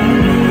a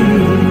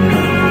moon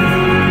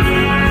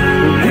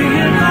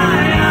in my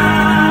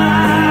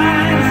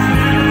eyes.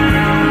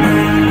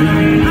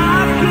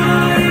 I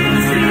couldn't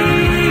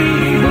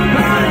see the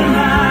bottom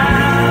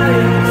line.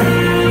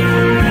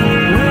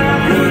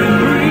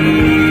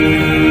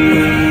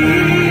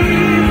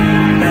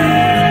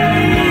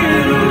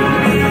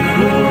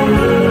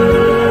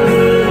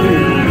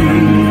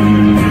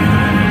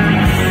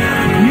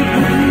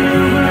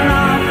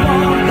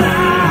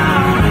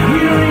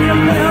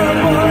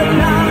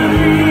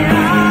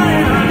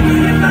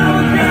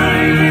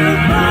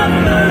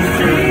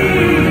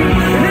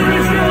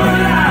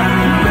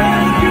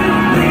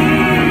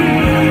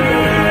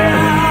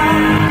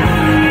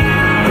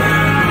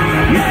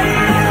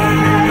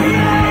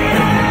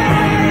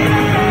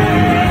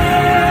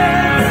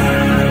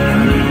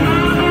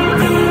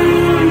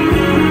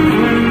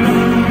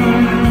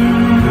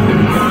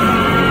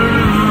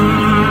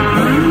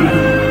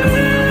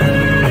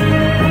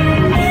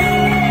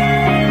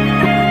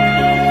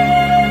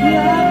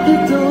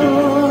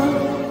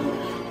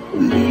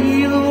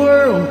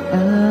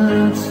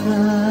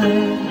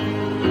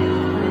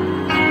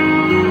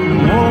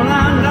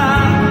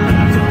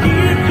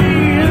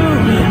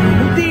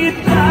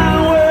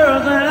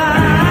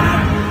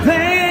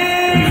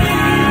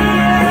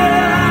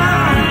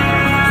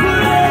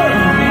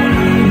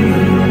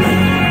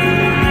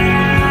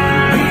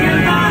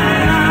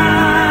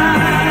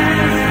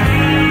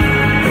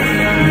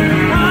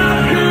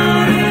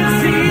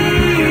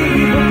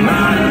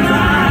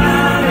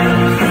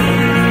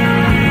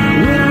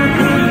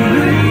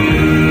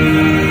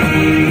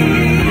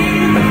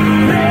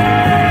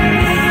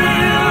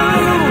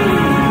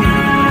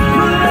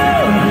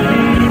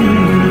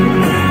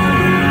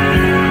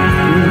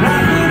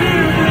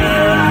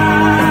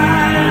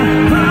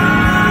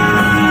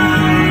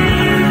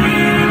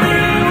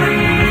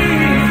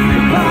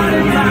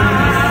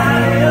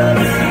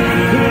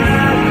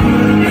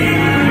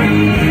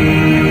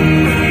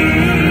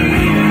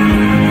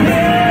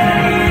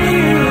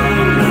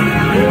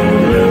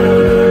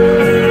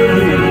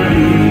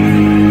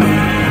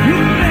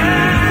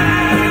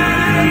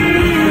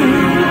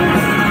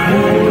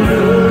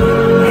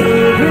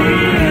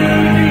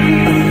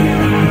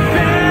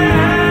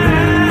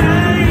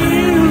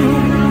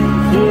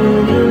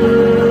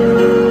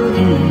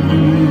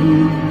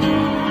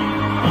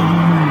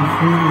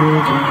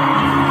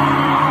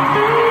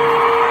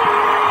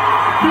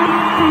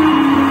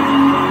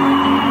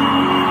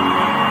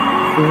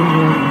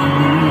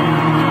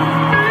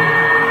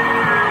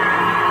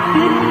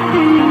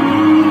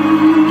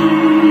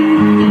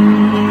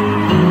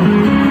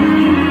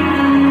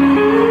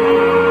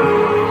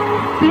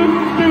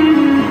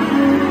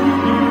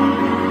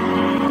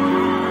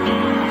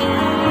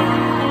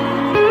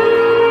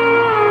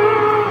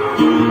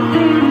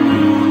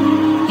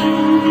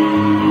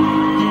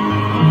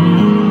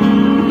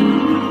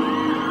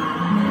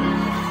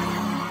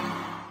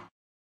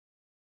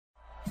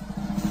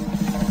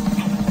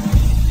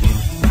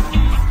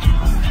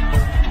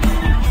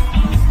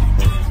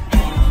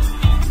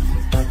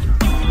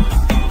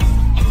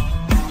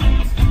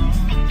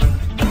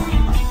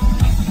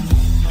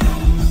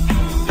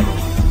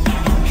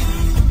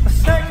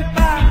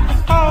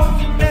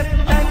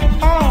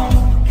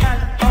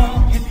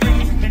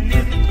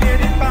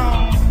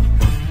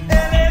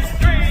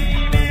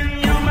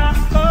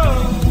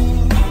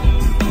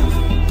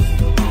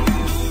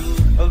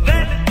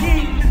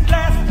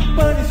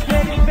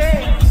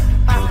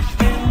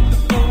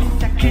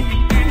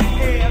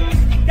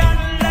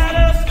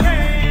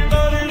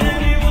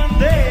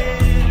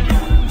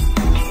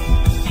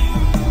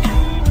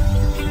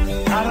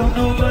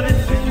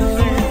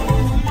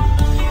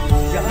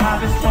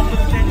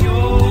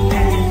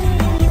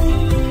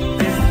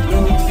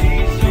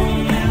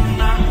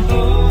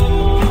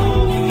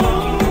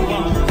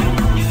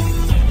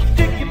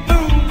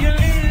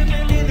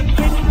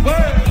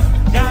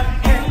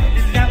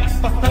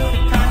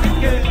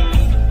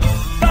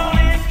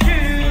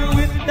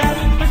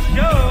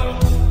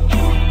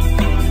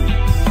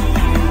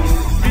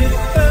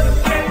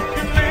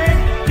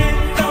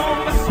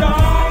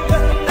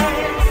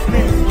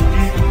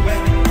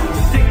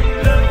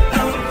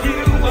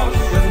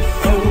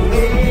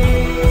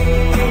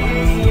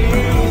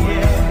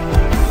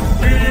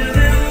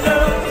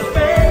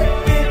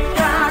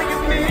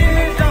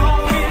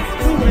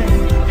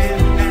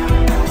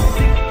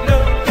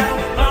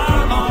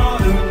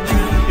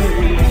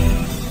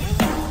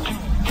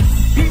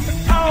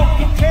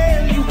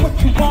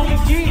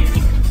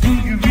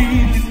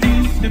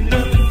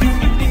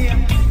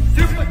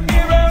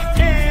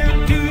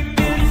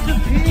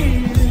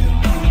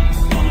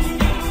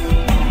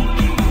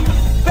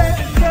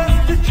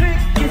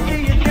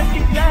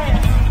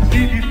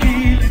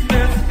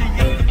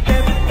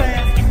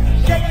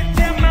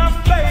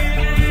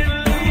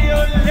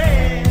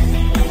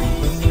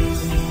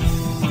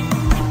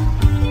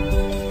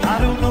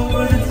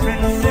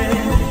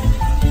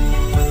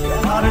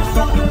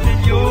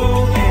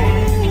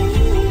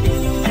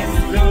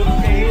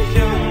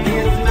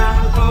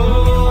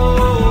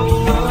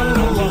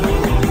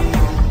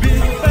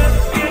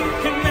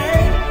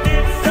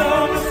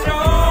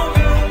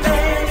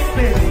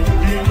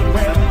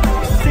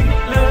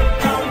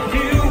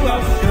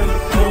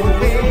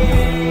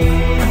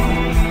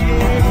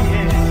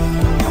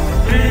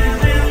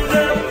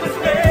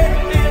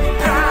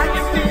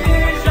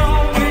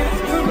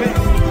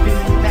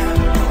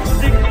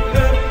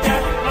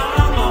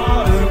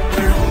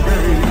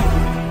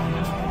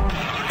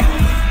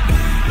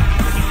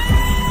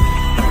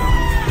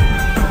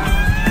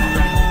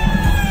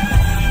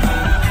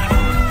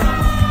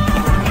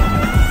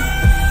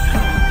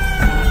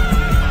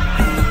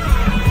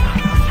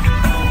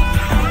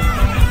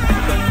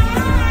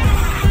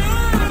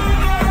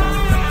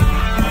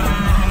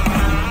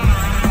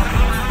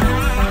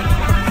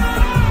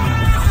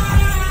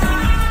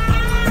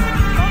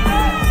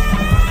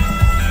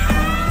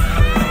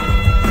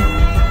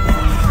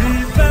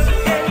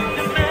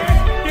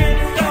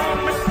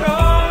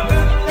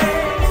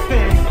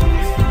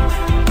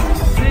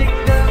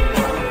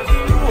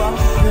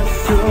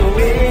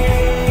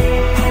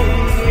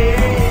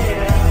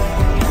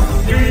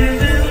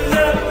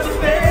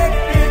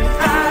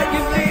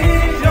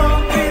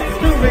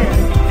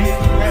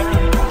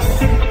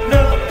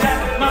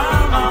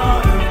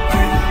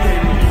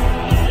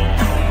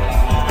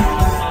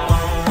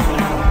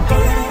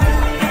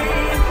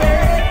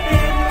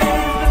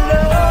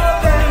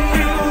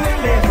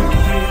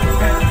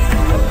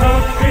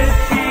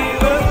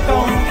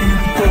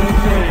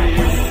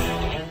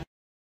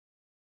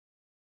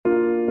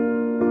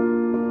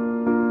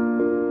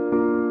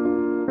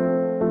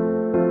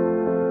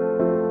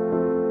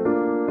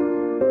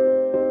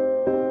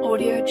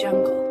 Audio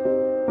Jungle.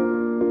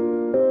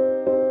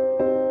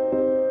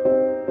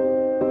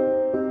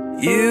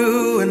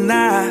 You and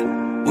I,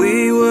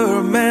 we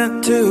were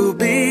meant to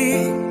be.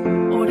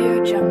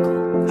 Audio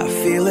Jungle. I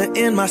feel it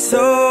in my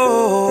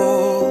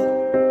soul.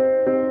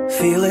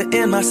 Feel it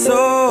in my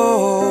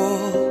soul.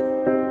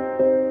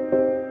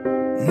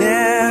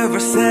 Never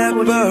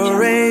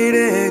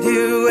separated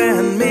you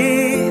and me.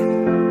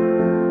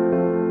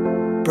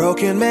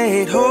 Broken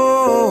made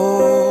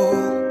whole.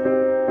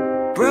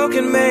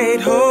 Broken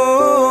made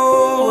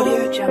whole.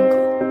 Audio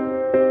Jungle.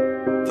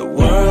 The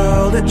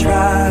world that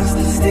tries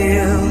to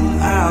steal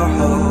our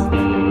hope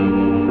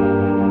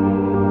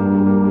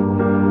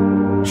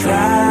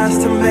tries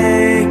to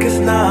make us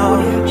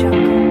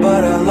numb,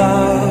 but our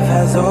love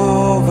has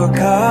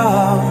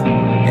overcome.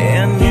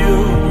 And you,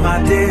 my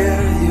dear,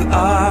 you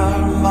are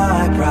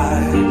my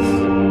prize.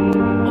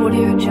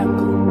 Audio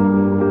Jungle.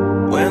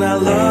 When I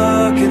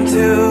look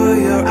into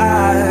your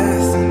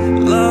eyes,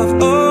 love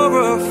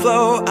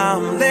overflow,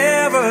 I'm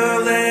never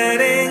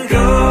letting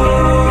go.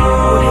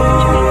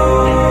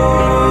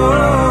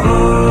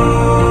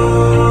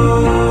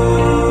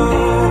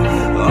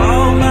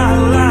 All my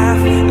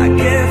life I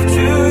give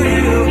to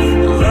you.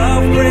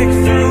 Love breaks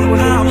through,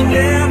 I'm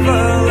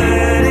never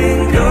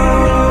letting go.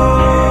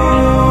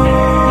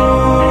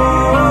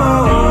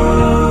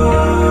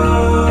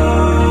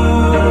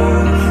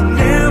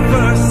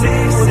 Never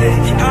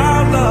ceasing,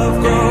 our love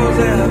grows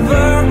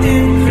ever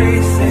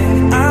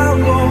increasing. I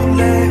won't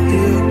let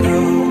you go.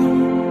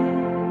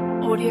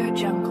 Audio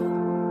Jungle.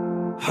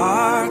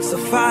 Hearts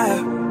of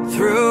fire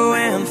through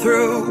and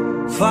through.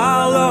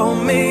 Follow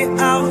me,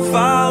 I'll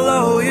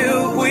follow you.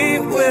 We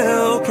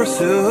will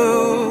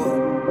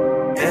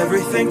pursue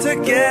everything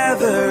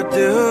together,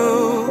 do.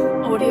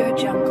 Audio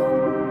Jungle.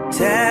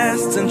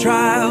 Tests and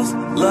trials,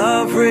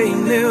 love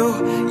renew.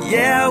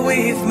 Yeah,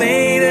 we've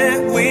made it.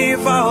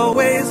 We've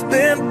always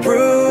been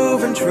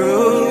proven Audio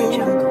true.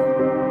 Jungle.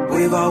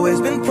 We've always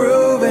been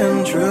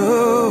proven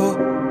true.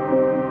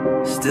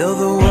 Still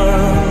the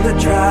world that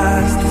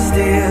tries to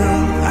steal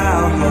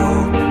our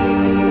hope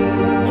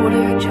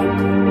Audio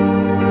Jungle.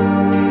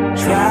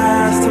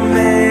 tries to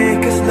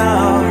make us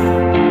numb,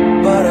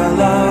 but our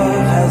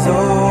love has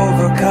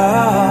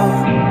overcome.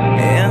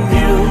 And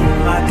you,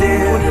 my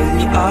dear,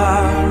 you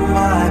are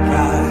my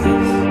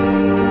prize.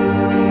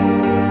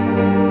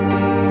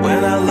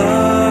 When I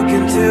look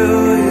into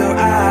your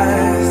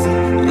eyes,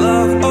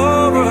 love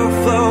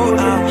overflow,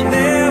 I'm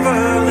never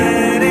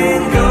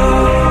letting go.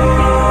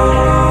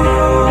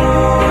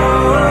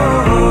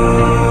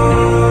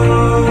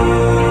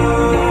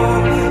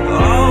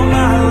 All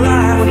my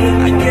life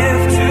I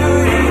give to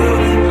you.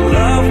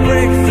 Love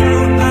breaks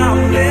through, I'm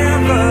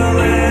never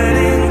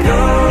letting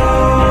go.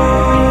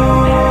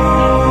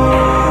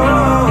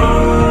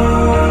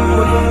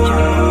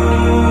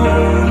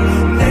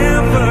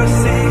 Never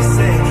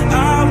ceasing,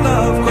 our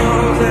love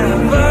grows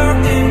ever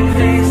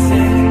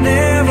increasing.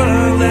 Never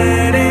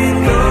letting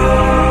go.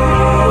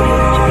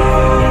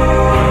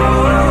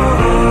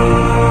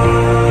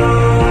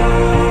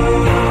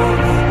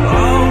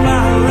 All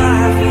my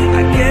life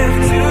I give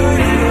to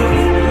you.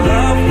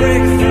 Love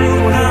breaks through,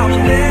 I'm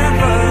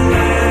never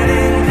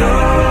letting go.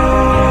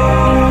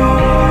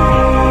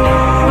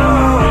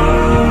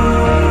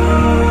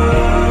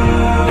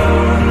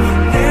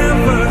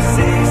 Never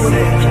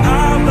ceasing,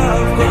 our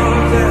love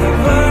grows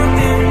ever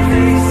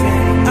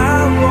increasing. I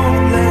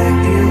won't let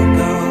you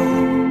go.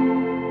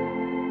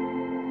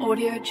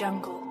 Audio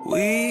Jungle.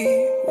 We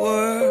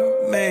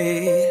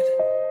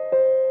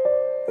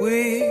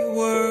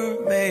were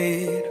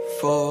made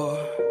for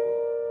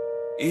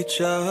each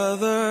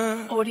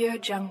other. Audio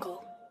Jungle.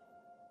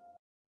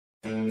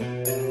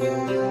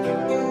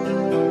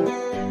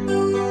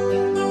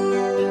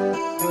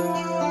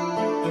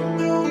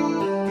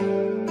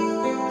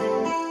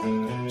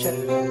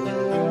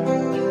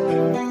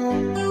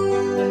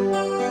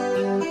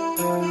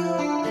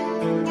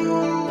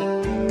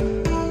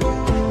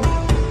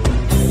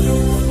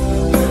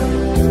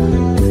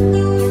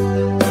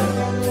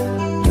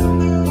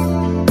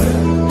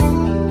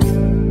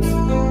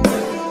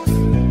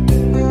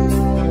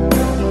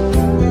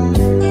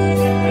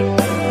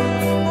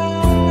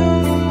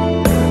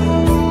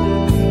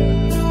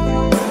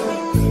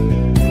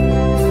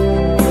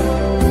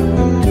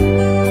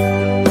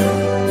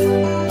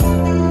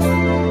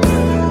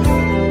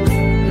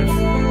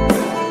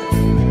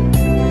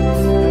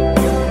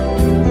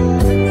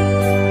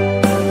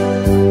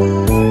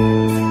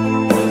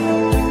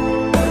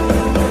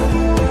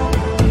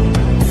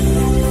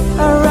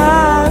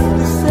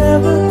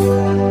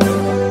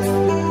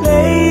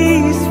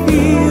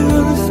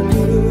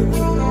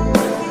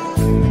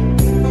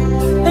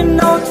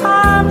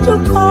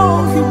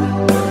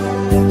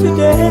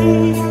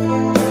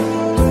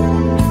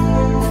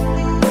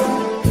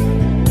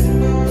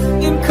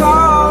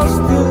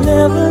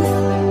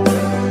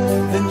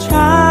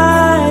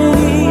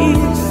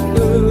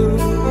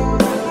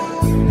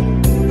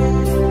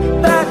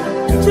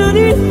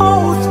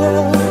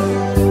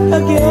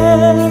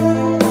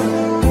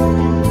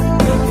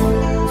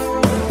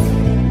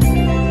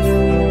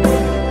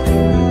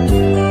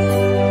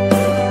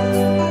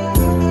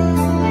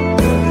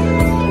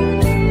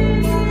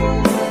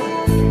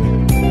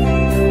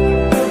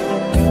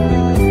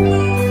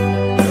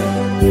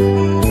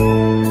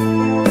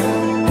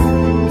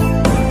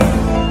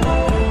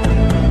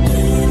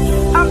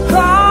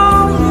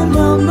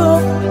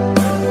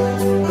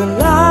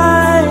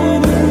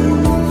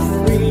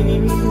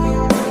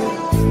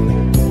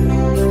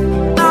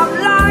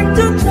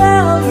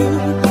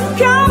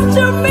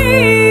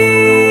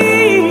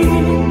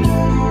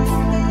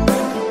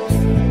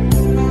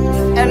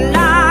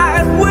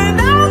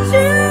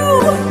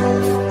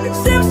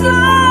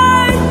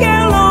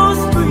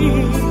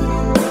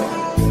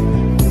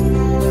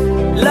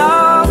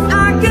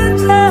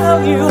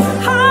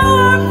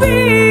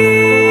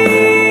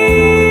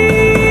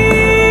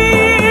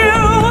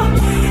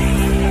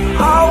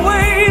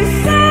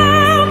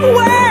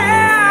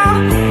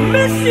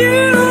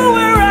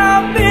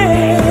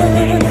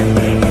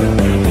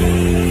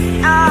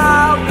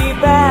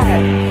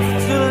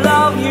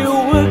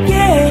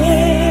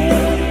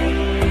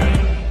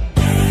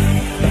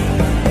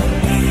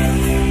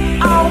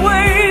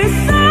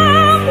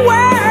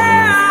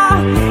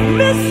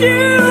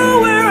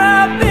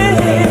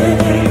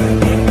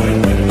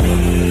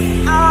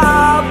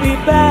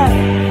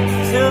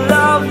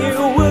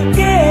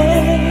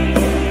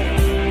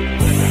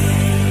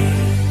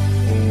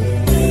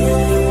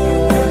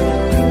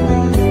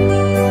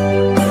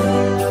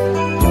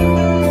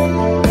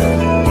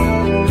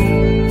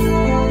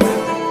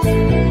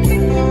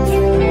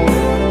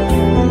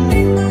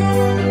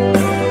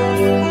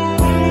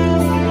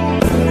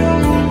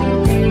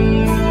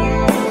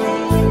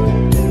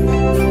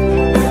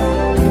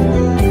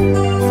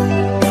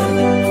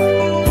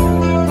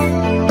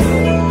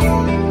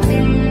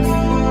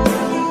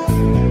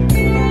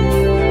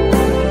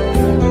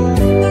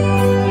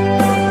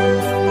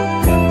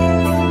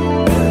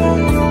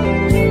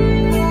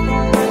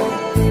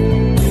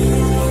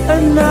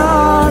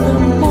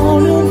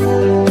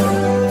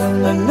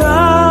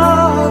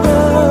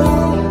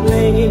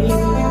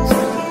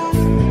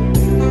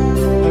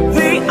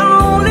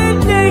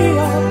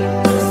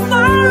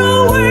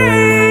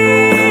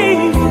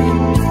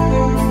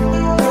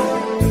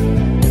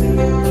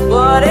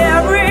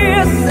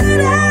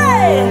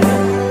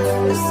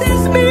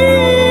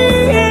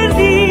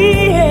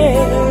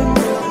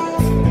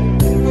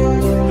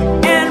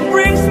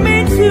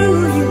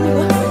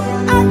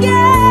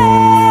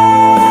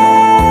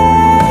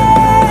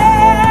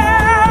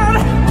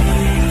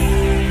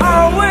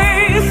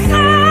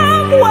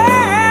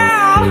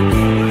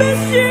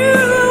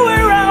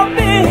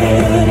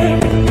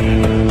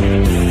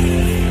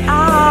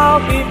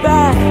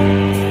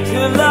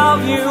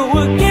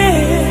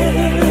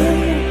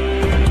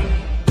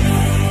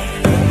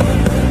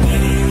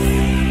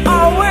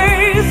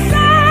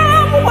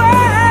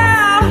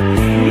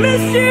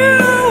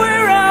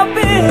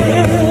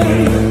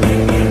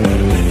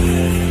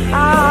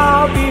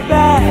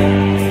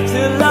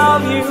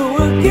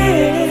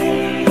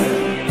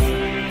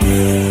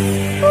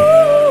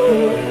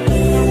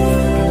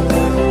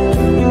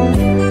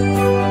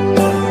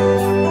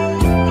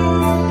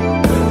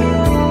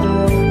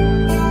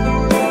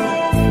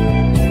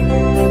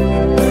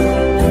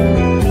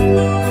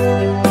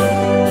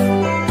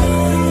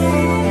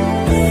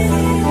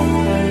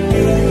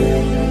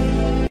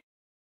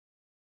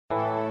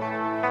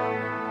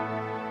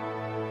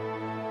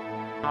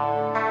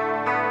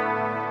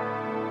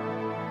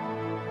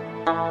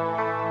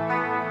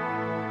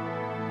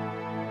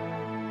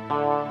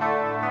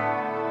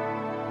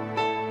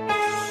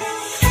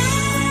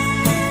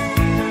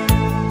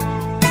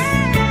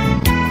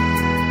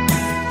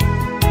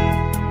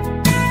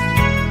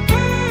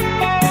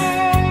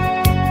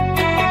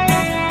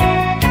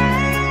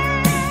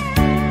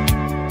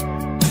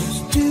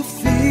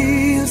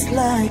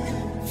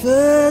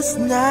 First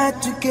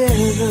night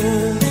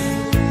together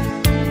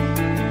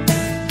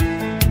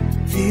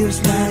feels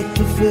like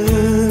the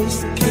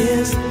first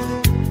kiss.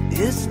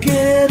 It's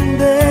getting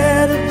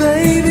better,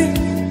 baby.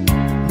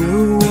 No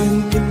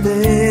one can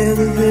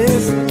better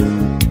this.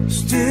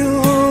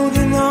 Still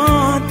holding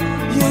on,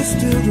 you're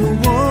still the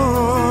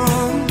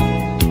one.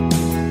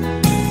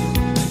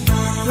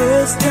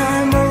 First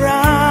time our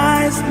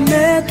eyes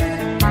met,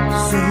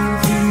 same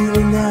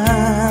feeling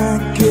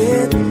I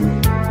get.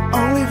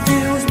 Only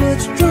feels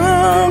much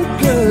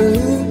stronger,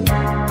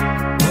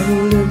 but a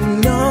little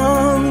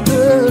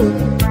longer.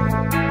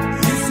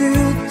 You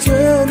still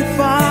turn the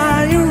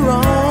fire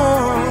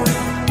on.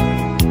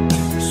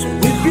 So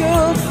if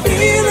you're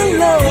feeling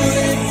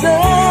lonely,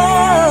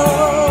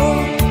 down,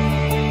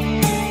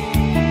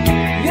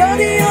 you're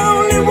the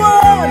only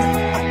one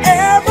I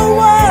ever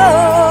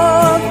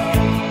want.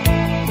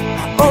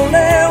 I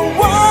only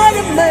want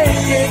to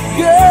make it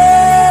good.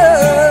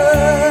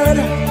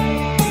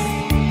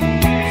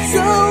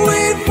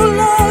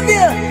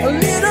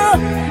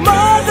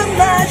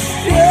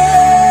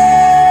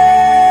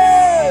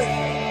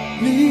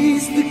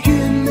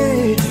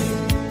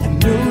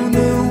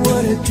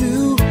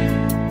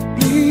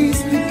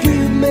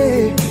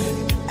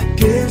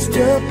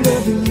 Stop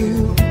loving you.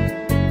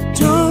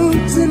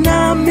 Don't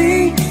deny me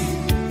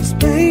this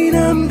pain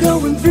I'm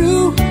going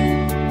through.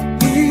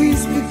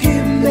 Please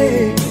forgive me.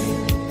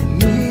 I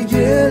need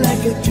you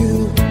like I do.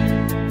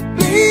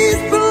 Please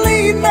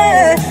believe me.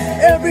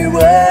 Every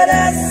word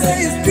I say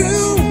is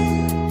true.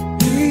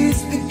 Please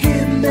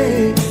forgive me.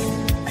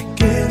 I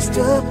can't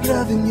stop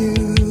loving you.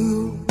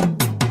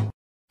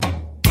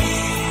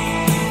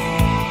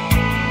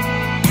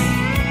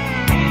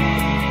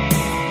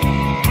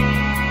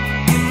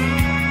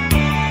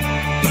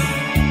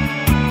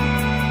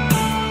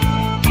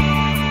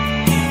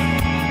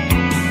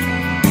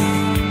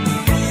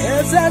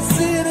 As I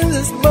sit in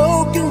the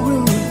smoking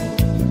room,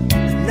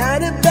 the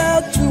night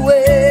about to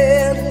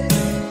end,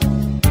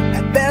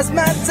 I pass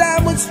my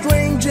time with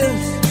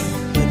strangers,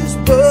 but this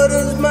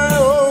butter's my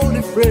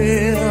only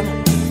friend.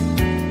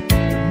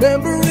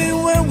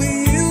 Remembering when we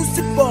used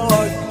to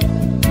park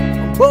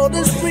on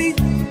the street,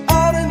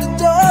 out in the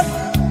dark.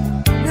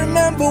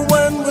 Remember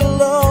when we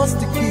lost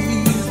the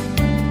keys,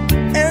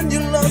 and you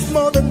lost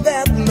more than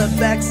that in my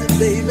backseat,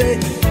 baby.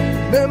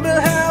 Remember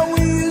how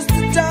we used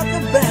to talk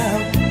about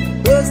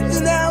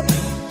busting out,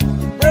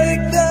 break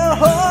their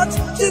hearts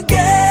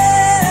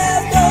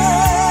together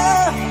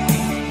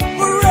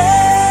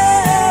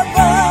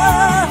forever.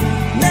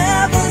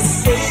 Never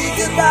say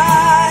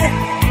goodbye,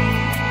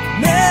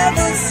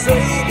 never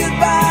say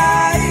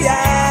goodbye.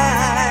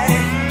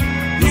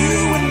 You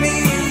and me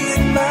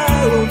and my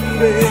old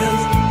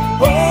friends,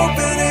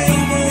 hoping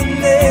it would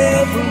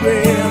never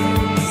end.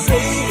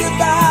 Say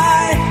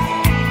goodbye,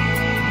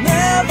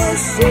 never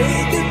say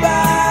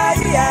goodbye.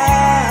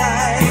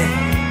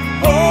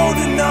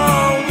 Holding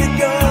on, we're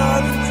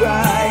gonna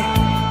try.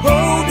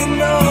 Holding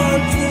on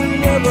to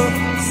never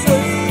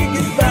say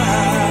goodbye.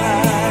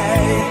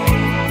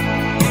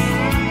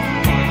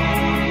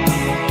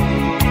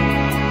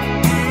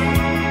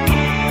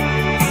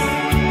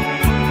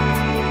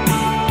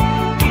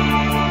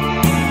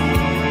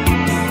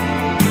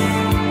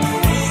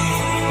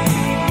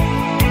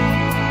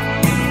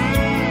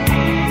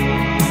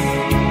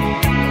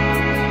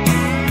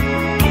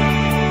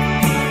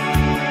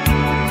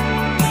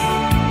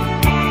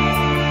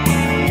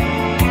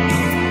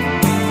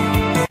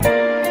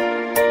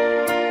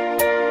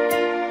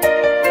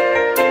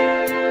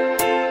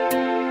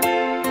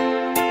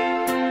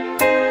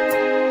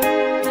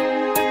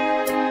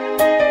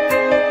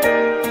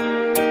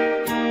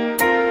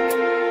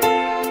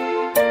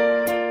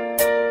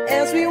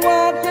 As we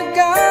walk the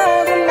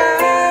garden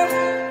mile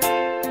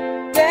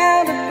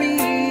down the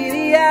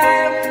pretty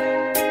aisle,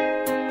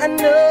 I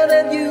know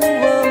that you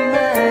are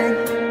mine,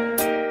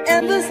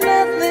 and there's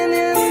nothing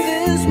in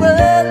this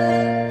world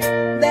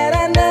that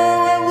I know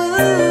I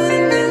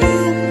wouldn't do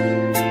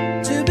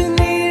to be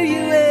near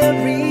you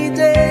every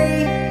day,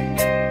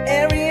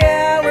 every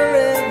hour,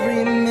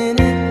 every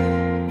minute.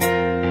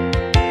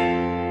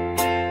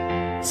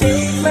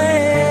 Take my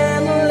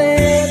hand and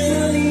let me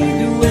lead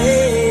the way.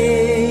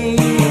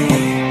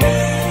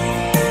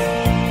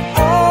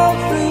 All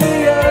through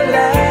your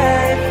life.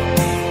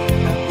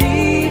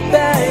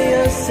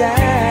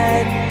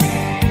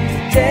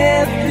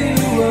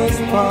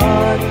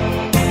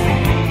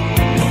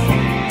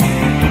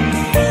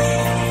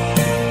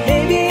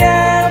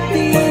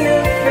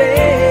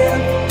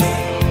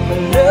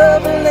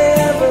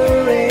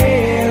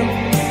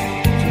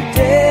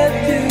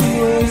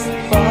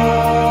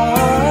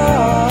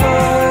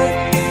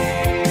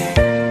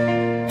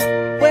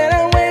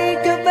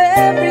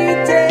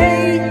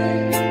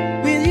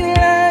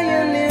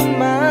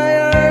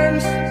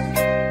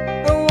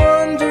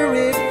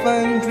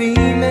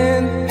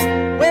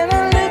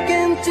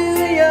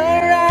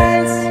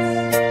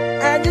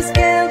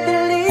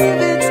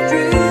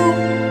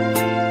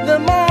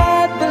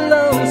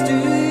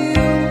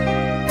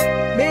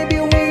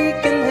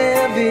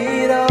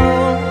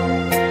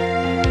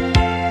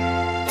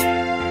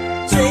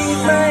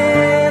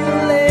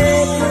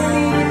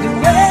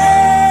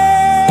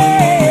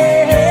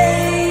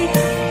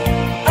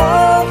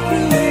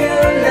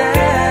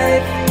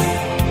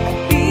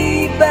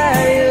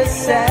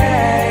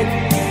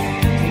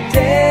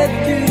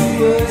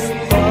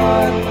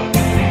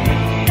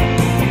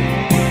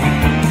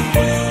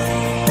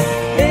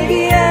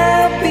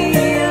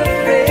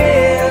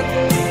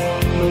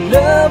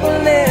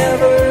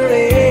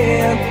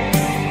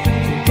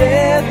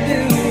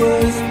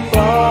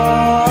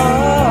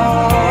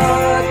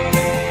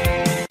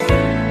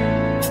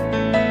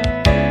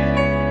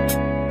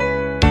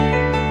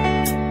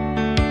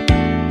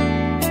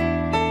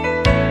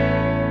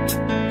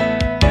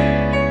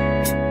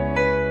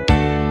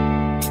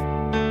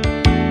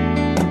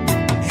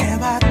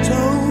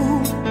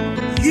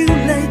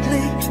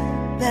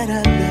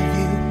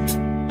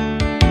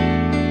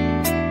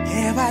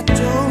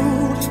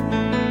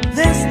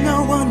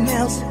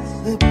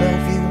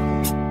 above you.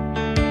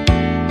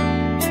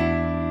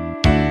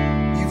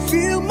 You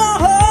fill my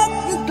heart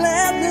with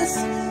gladness,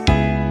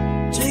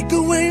 take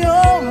away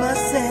all my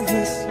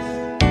sadness,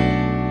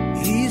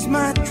 ease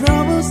my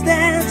troubles,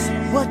 that's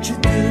what you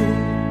do.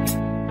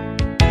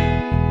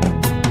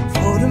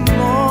 For the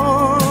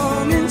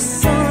morning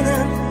sun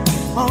and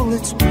all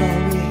its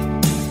glory,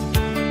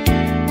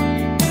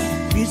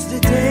 reach the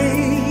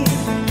day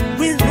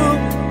with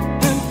hope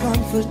and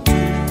comfort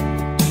too.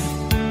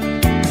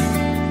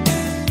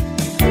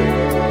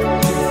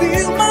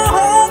 Fill my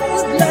heart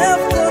with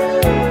laughter,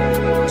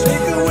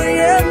 take away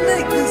and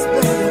make this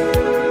better,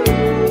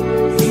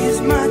 ease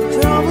my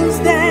troubles,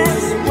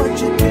 that's what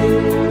you do.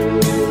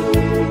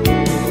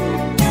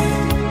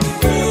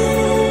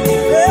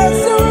 There's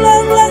so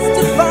long left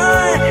to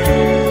find,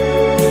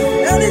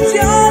 and it's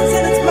yours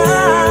and it's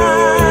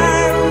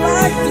mine,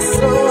 like the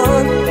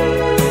sun.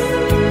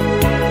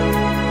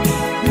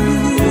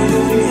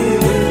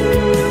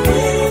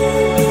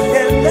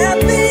 And at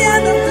the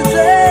end of the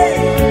day,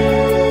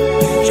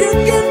 you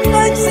give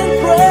thanks and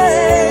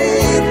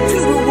praise to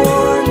the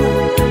one,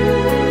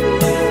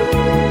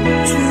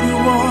 to the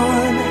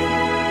one.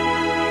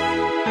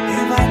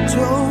 Have I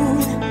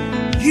told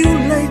you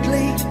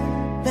lately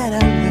that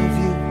I love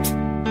you?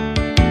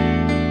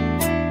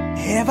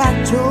 Have I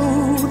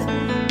told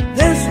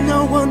there's no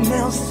one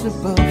else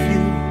above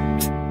you?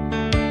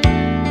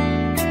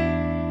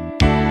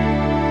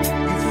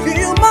 You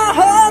fill my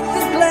heart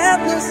with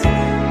gladness,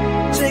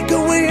 take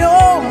away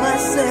all my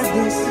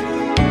sadness,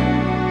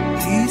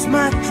 ease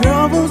my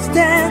troubles,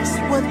 that's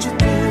what you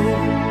do.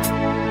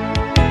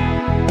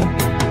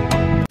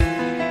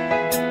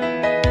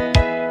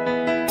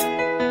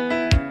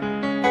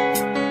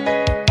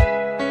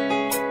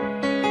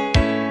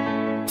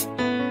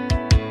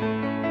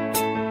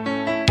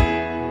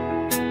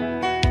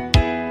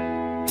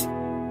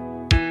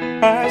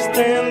 I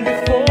stand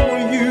before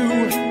you,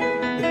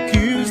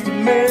 accused of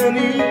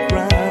many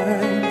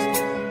crimes,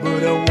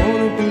 but I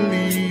wanna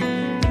believe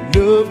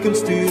love can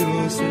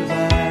still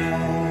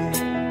survive.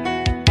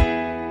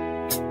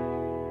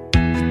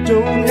 You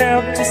don't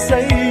have to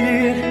say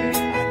it,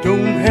 I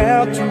don't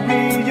have to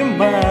read your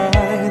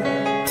mind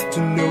to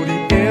know the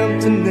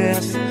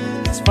emptiness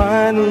is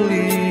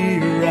finally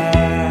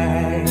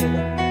right.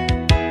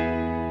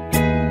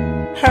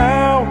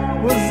 How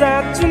was I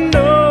to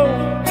know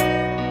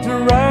the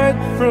right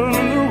from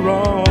the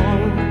wrong?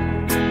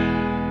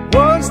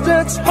 Words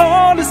that's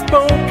hardly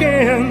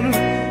spoken,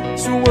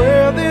 so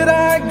where did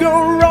I go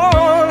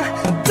wrong?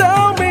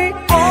 Tell me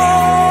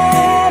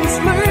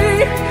honestly,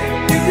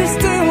 if you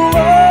still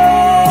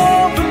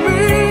love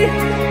me,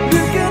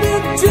 looking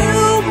into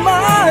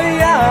my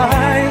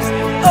eyes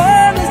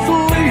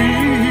honestly.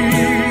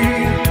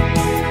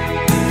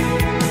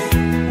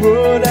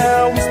 What I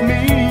was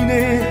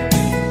meaning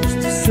was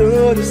to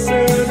sort a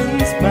certain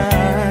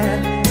smile.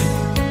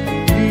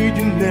 Need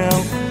you now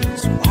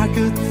so I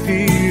could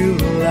feel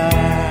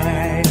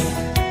alive.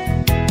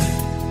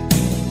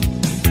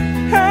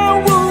 How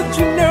would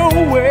you know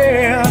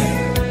where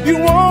you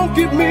won't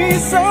give me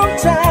some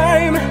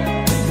time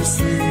to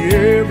see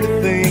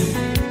everything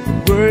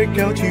work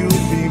out,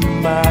 you'll be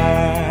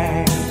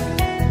mine.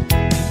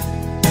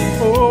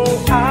 Oh,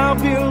 I'll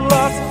be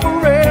lost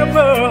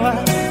forever,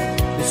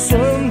 but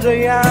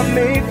someday I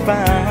may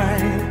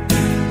find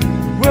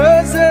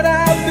words that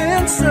I've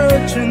been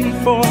searching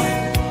for,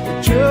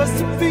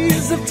 just a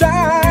piece of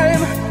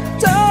time.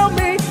 Tell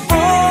me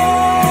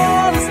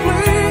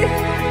honestly,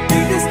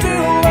 if you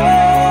still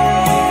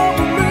love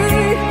me,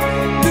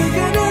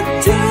 looking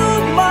into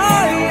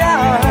my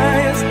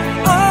eyes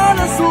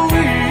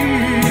honestly.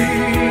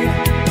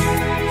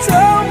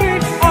 Tell me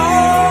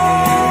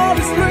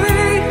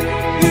honestly,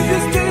 if you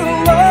still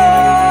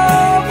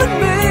love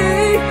me,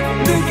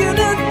 looking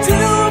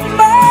into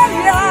my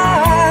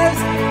eyes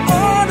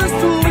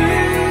honestly.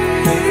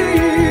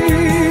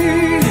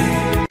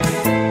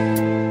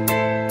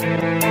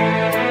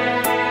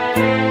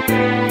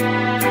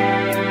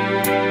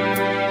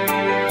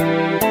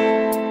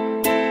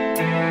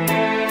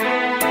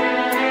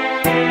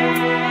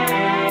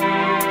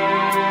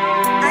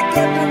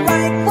 Get the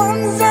right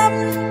ones up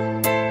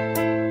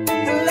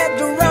and let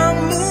the wrong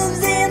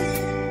moves in,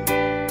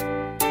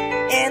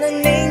 and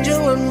an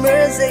angel of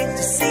mercy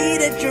to see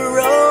that you're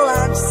all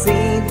I've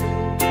seen.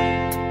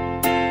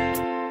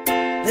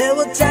 There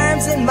were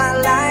times in my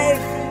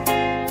life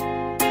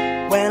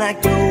when I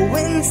go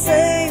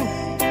insane,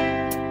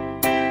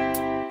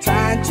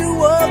 trying to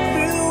walk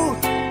through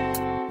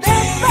the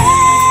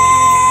pain.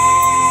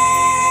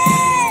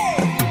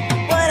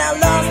 When I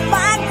lost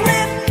my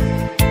grip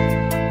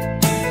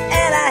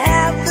and I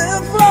have the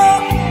floor,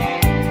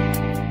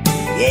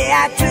 yeah,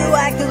 I knew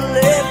I could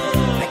live,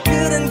 I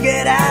couldn't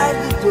get out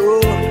the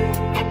door.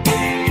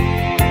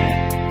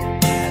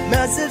 I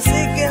must have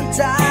sick and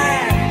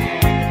tired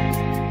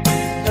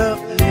of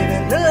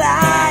living the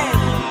life,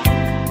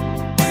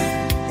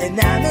 and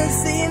I must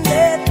seem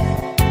that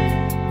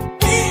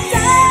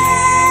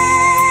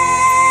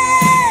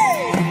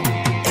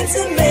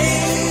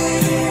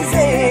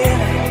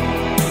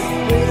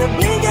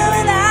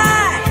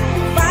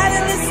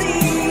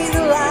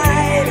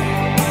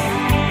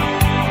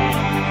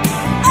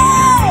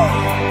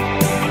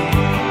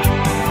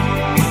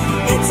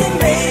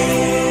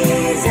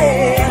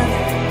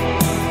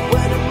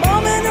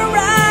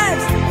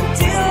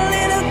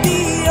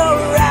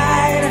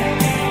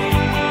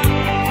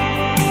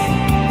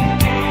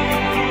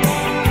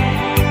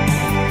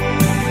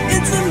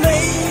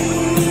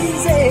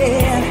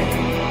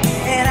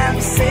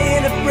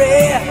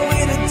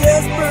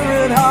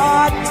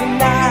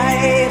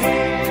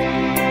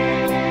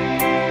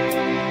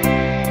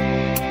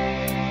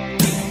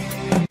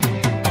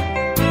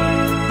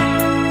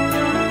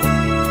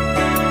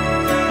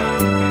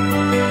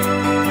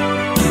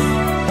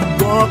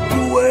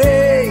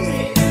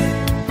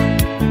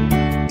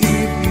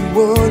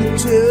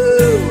to.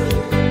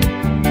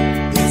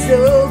 It's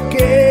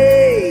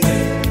okay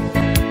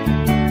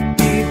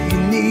if you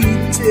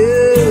need to.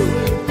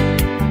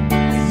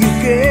 You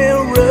can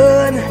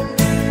run,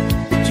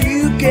 but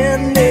you can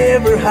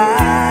never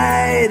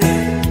hide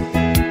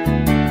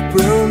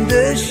from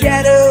the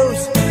shadows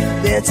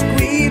that's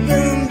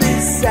creeping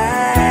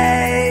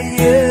beside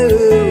you.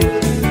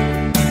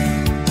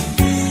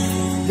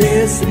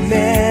 There's some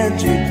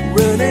magic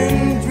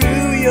running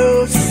through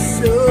your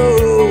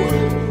soul,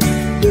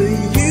 but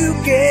you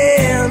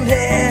can't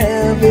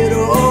have it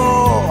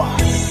all.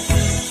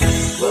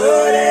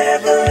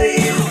 Whatever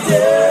you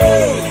do,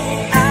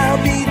 I'll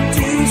be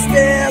 2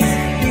 steps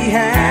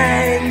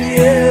behind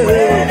you.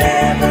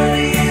 Wherever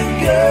you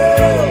go,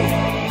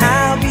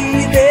 I'll be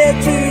there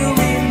to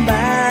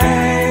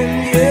remind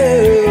you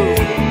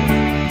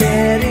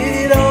that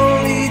it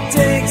only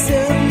takes a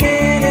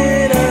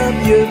minute of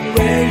your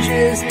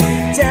precious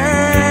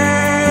time.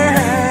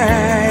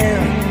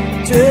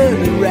 Turn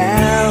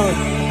around,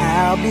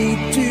 I'll be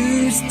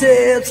 2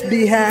 steps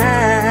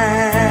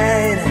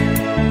behind.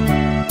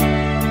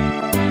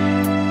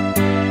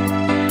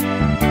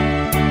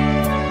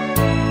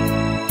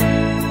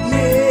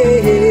 Yeah.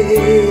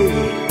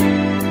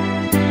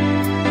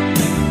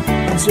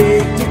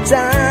 Take the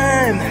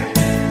time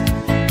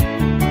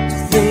to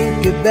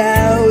think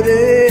about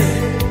it.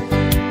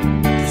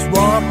 Just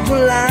walk the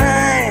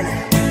line,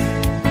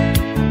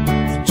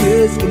 you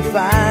just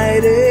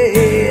confide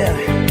it.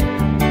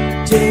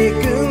 Take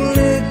a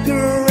look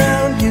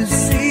around, you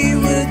see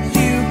what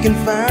you can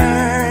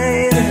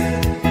find.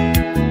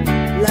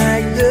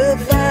 Like the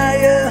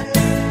fire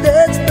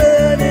that's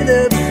burning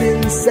up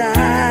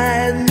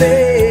inside me.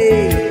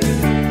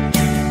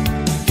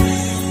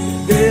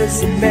 There's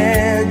some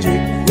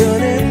magic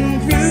running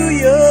through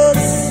your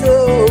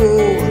soul,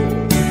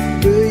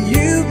 but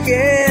you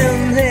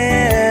can't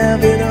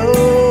have it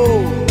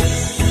all.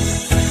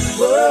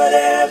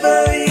 Whatever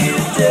you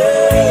do,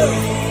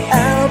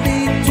 I'll be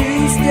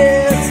 2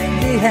 steps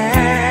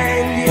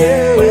behind you.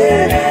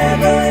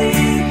 Wherever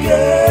you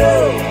go,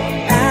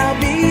 I'll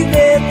be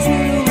there to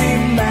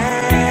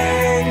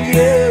remind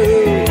you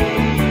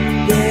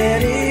that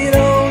it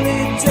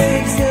only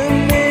takes a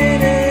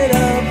minute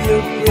of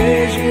your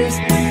precious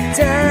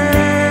time.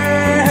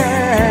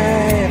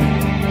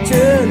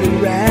 Turn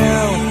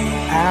around,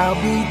 I'll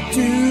be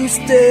 2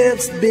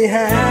 steps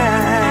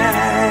behind.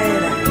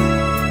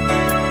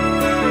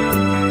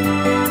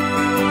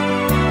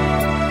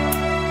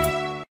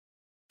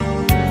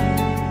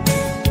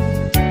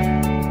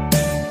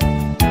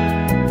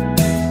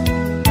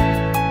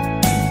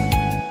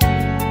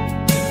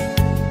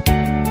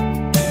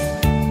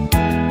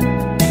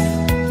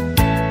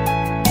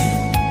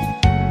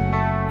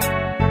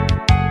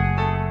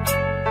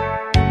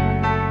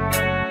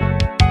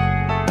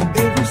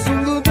 Every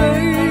single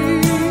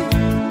day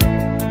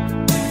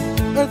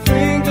I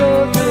think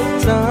of the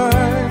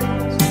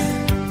times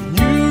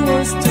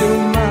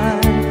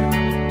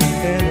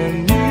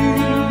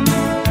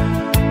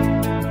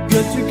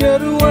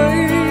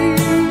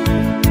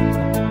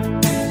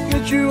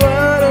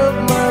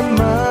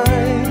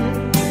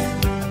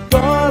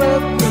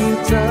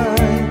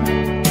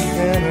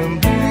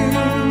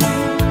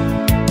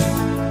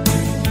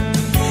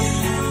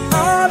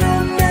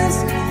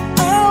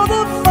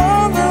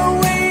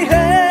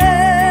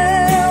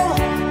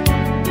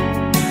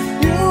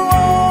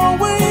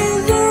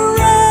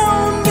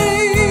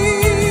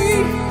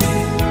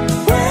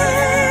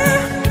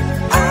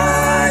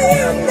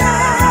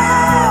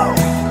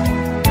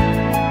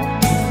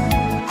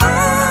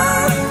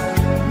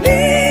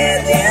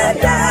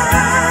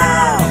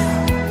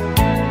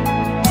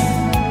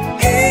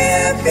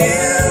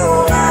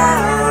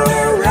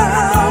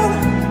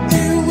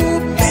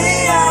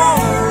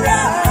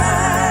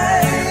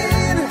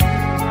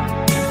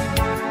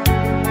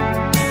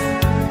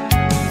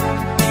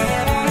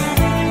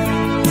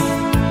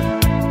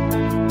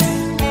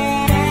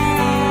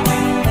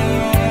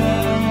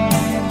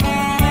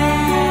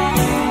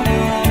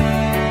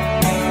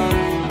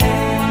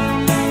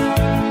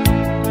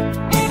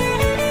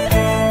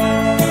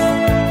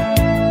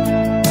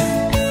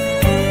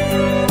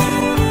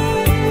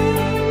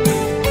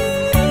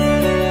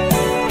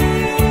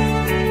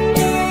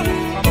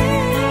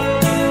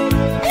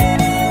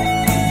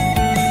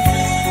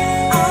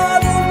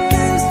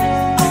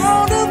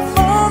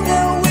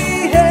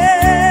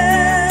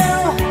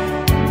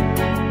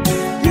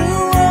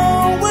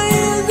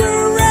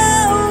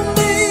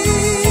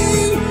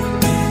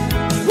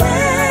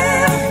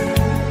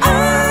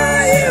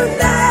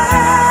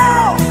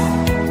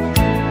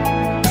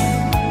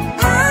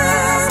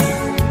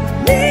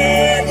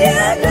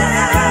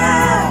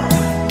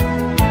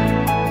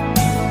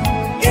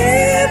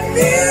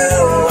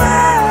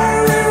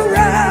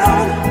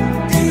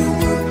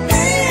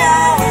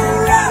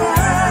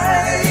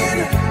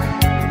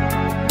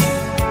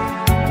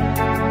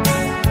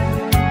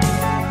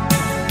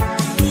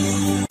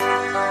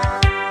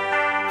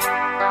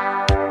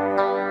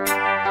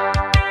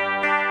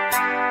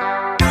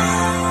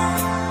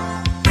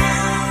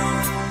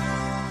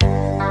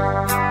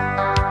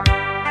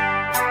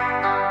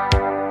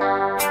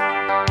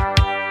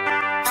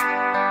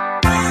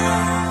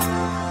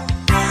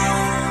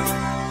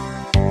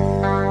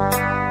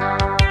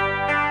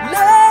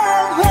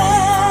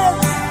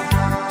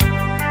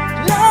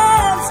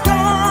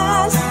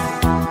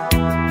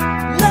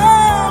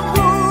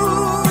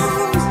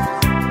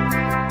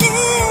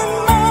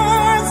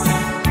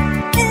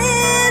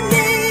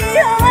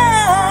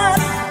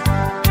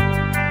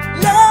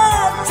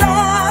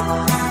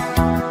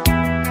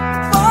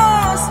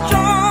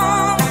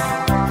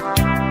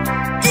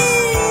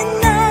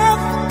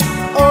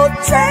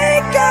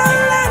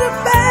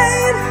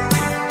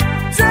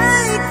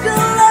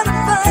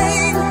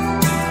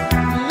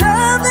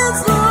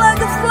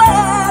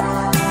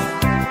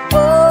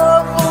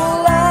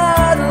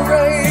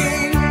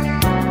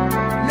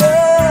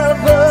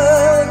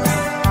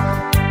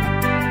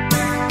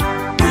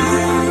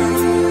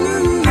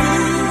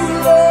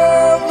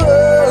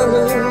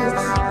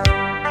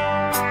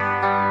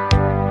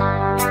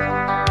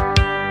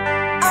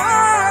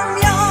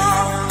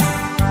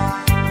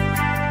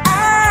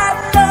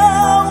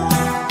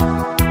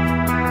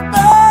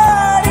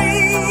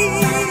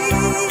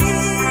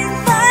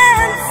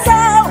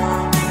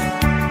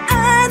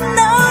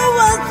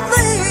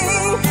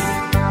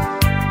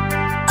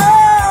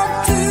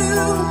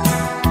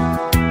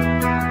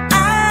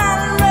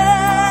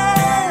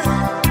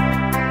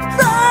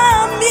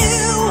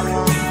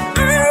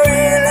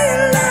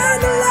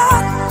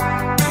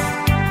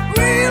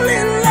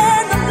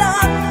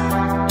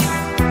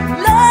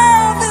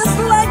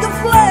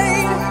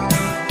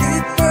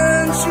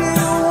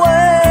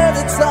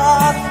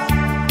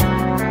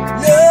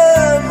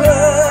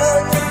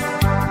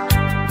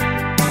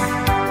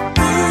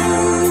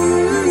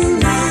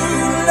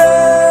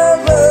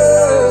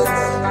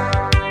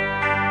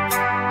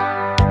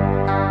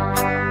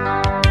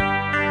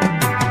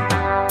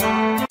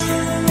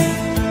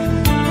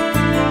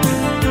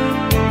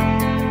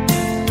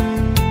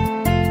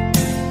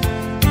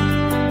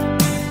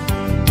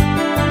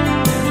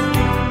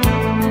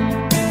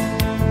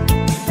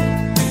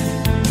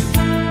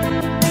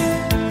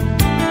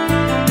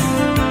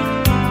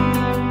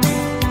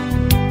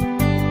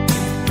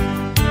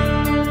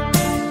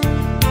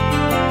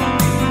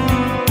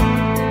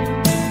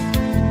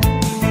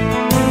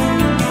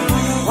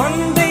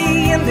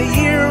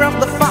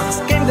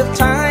the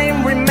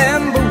time,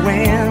 remember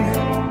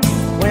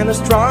when a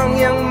strong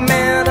young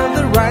man of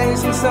the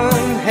rising sun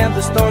had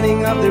the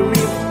stoning of the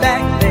reef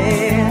back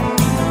there.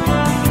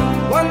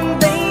 One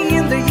day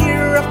in the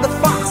year of the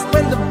fox,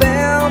 when the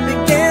bell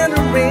began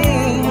to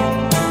ring,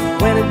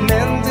 when it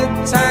meant that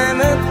time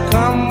had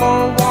come,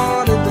 or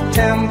wanted the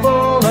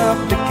temple of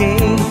the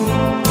king.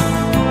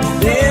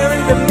 There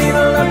in the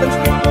middle of the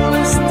people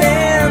who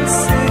stand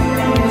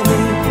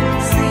soothing,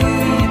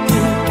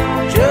 seeking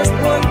just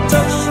one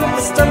touch of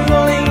the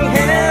stumbling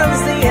hands,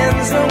 the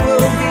answer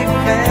will be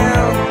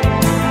found.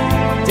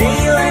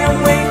 Daylight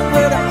awake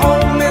where the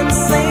old man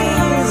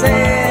sings,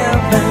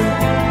 heaven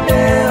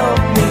help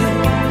me.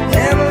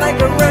 And like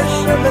a rush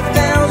of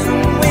 1,000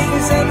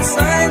 wings and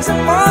signs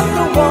upon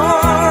the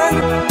one,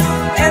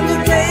 and the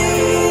day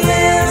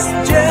is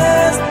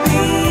just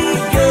begun.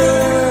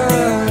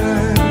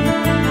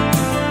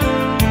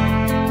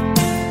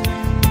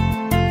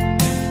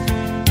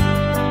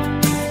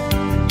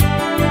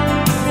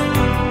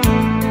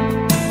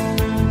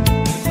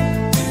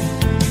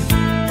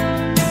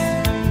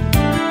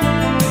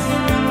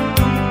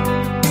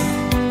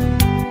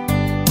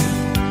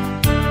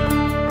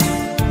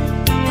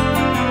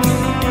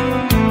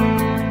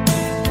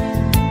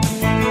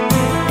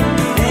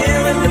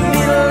 There in the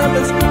middle of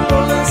his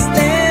golden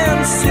stand,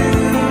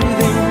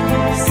 soothing,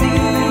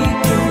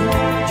 seeking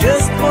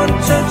just one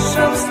touch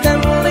of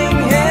stumbling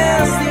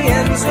hands, the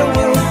answer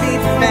will be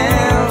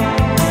found.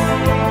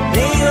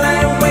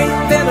 Daylight wait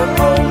that an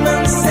old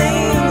man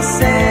sings,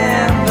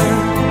 heaven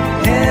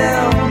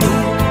help me.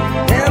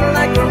 Then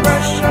like a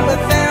rush of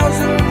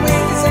 1,000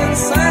 wings and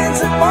signs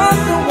upon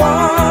the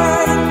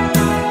one,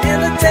 in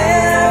the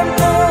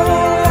temple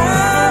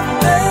of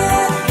the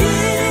king.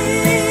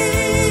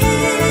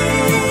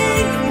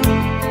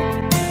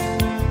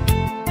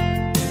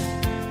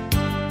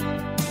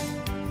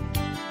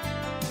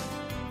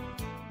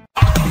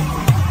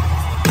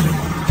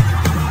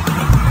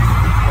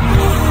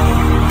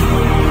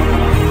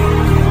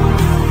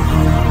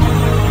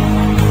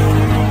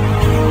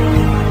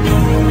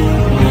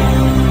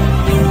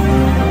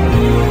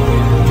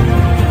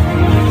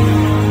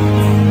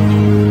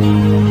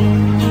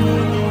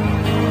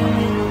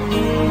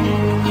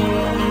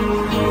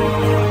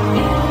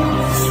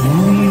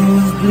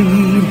 Wounds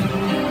bleed,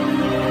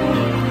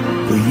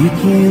 but you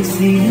can't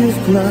see his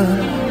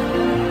blood.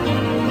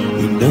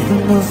 Ain't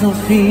nothing but some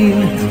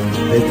feelings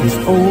that this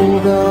old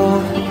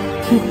dog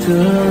kicked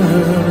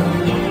up.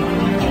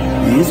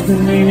 It's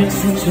been raining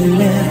since you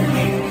left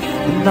me,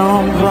 and now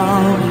I'm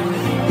drowned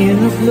in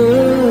the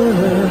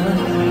flood.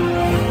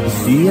 You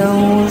see, I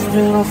always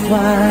been a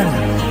fighter,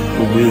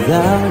 but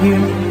without you,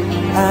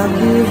 I'd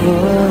give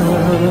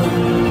up.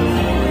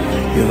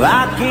 If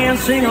I can't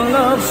sing a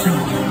love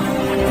song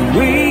the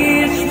way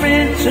it's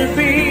meant to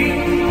be,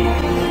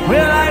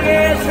 well, I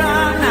guess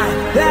I'm not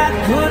that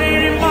good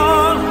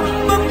anymore.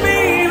 But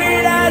baby,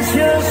 that's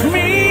just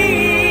me,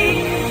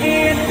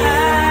 and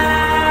I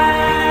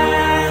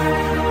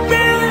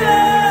will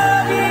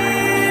love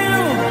you,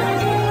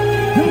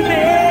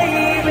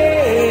 baby.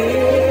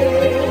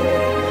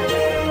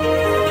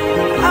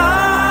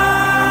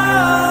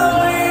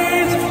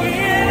 Always,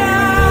 and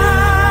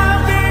I'll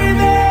be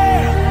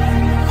there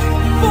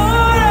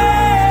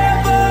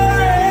forever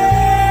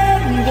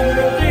and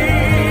ever.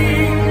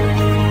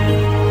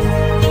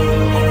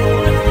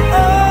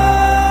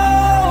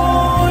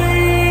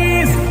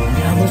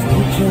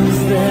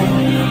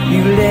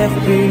 You left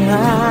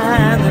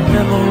behind the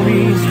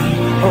memories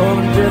of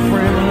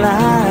different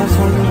lives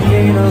when you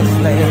made us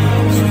laugh,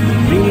 when you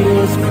made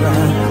us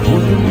cry,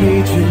 when you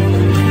made you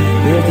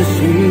there to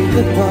say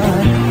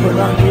goodbye. But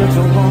I'm here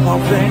to run my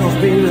fingers,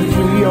 baby,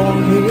 through your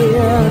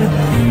head,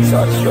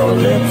 touch your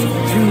lips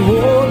to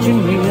hold you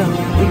near.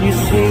 When you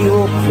say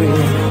your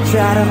prayer,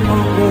 try to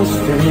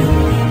understand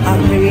I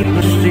made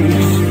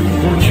mistakes,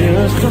 I'm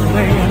just a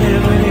man.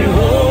 And when he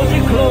holds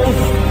you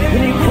close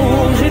and he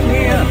pulls you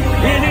near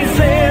and he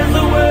says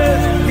the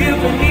words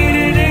you've been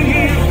needing to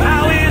hear, I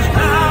wish I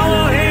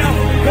were him,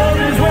 'cause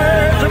his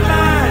words are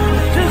mine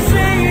to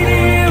say to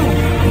you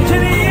to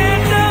the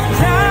end of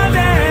time,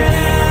 that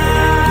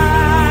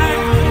I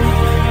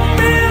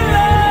will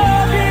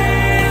love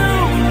you,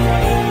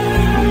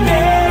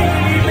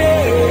 baby.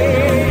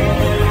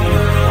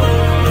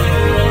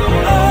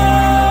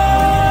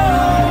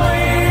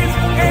 Always,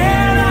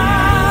 and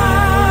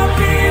I'll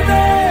be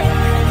there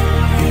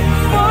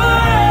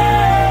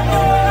forever.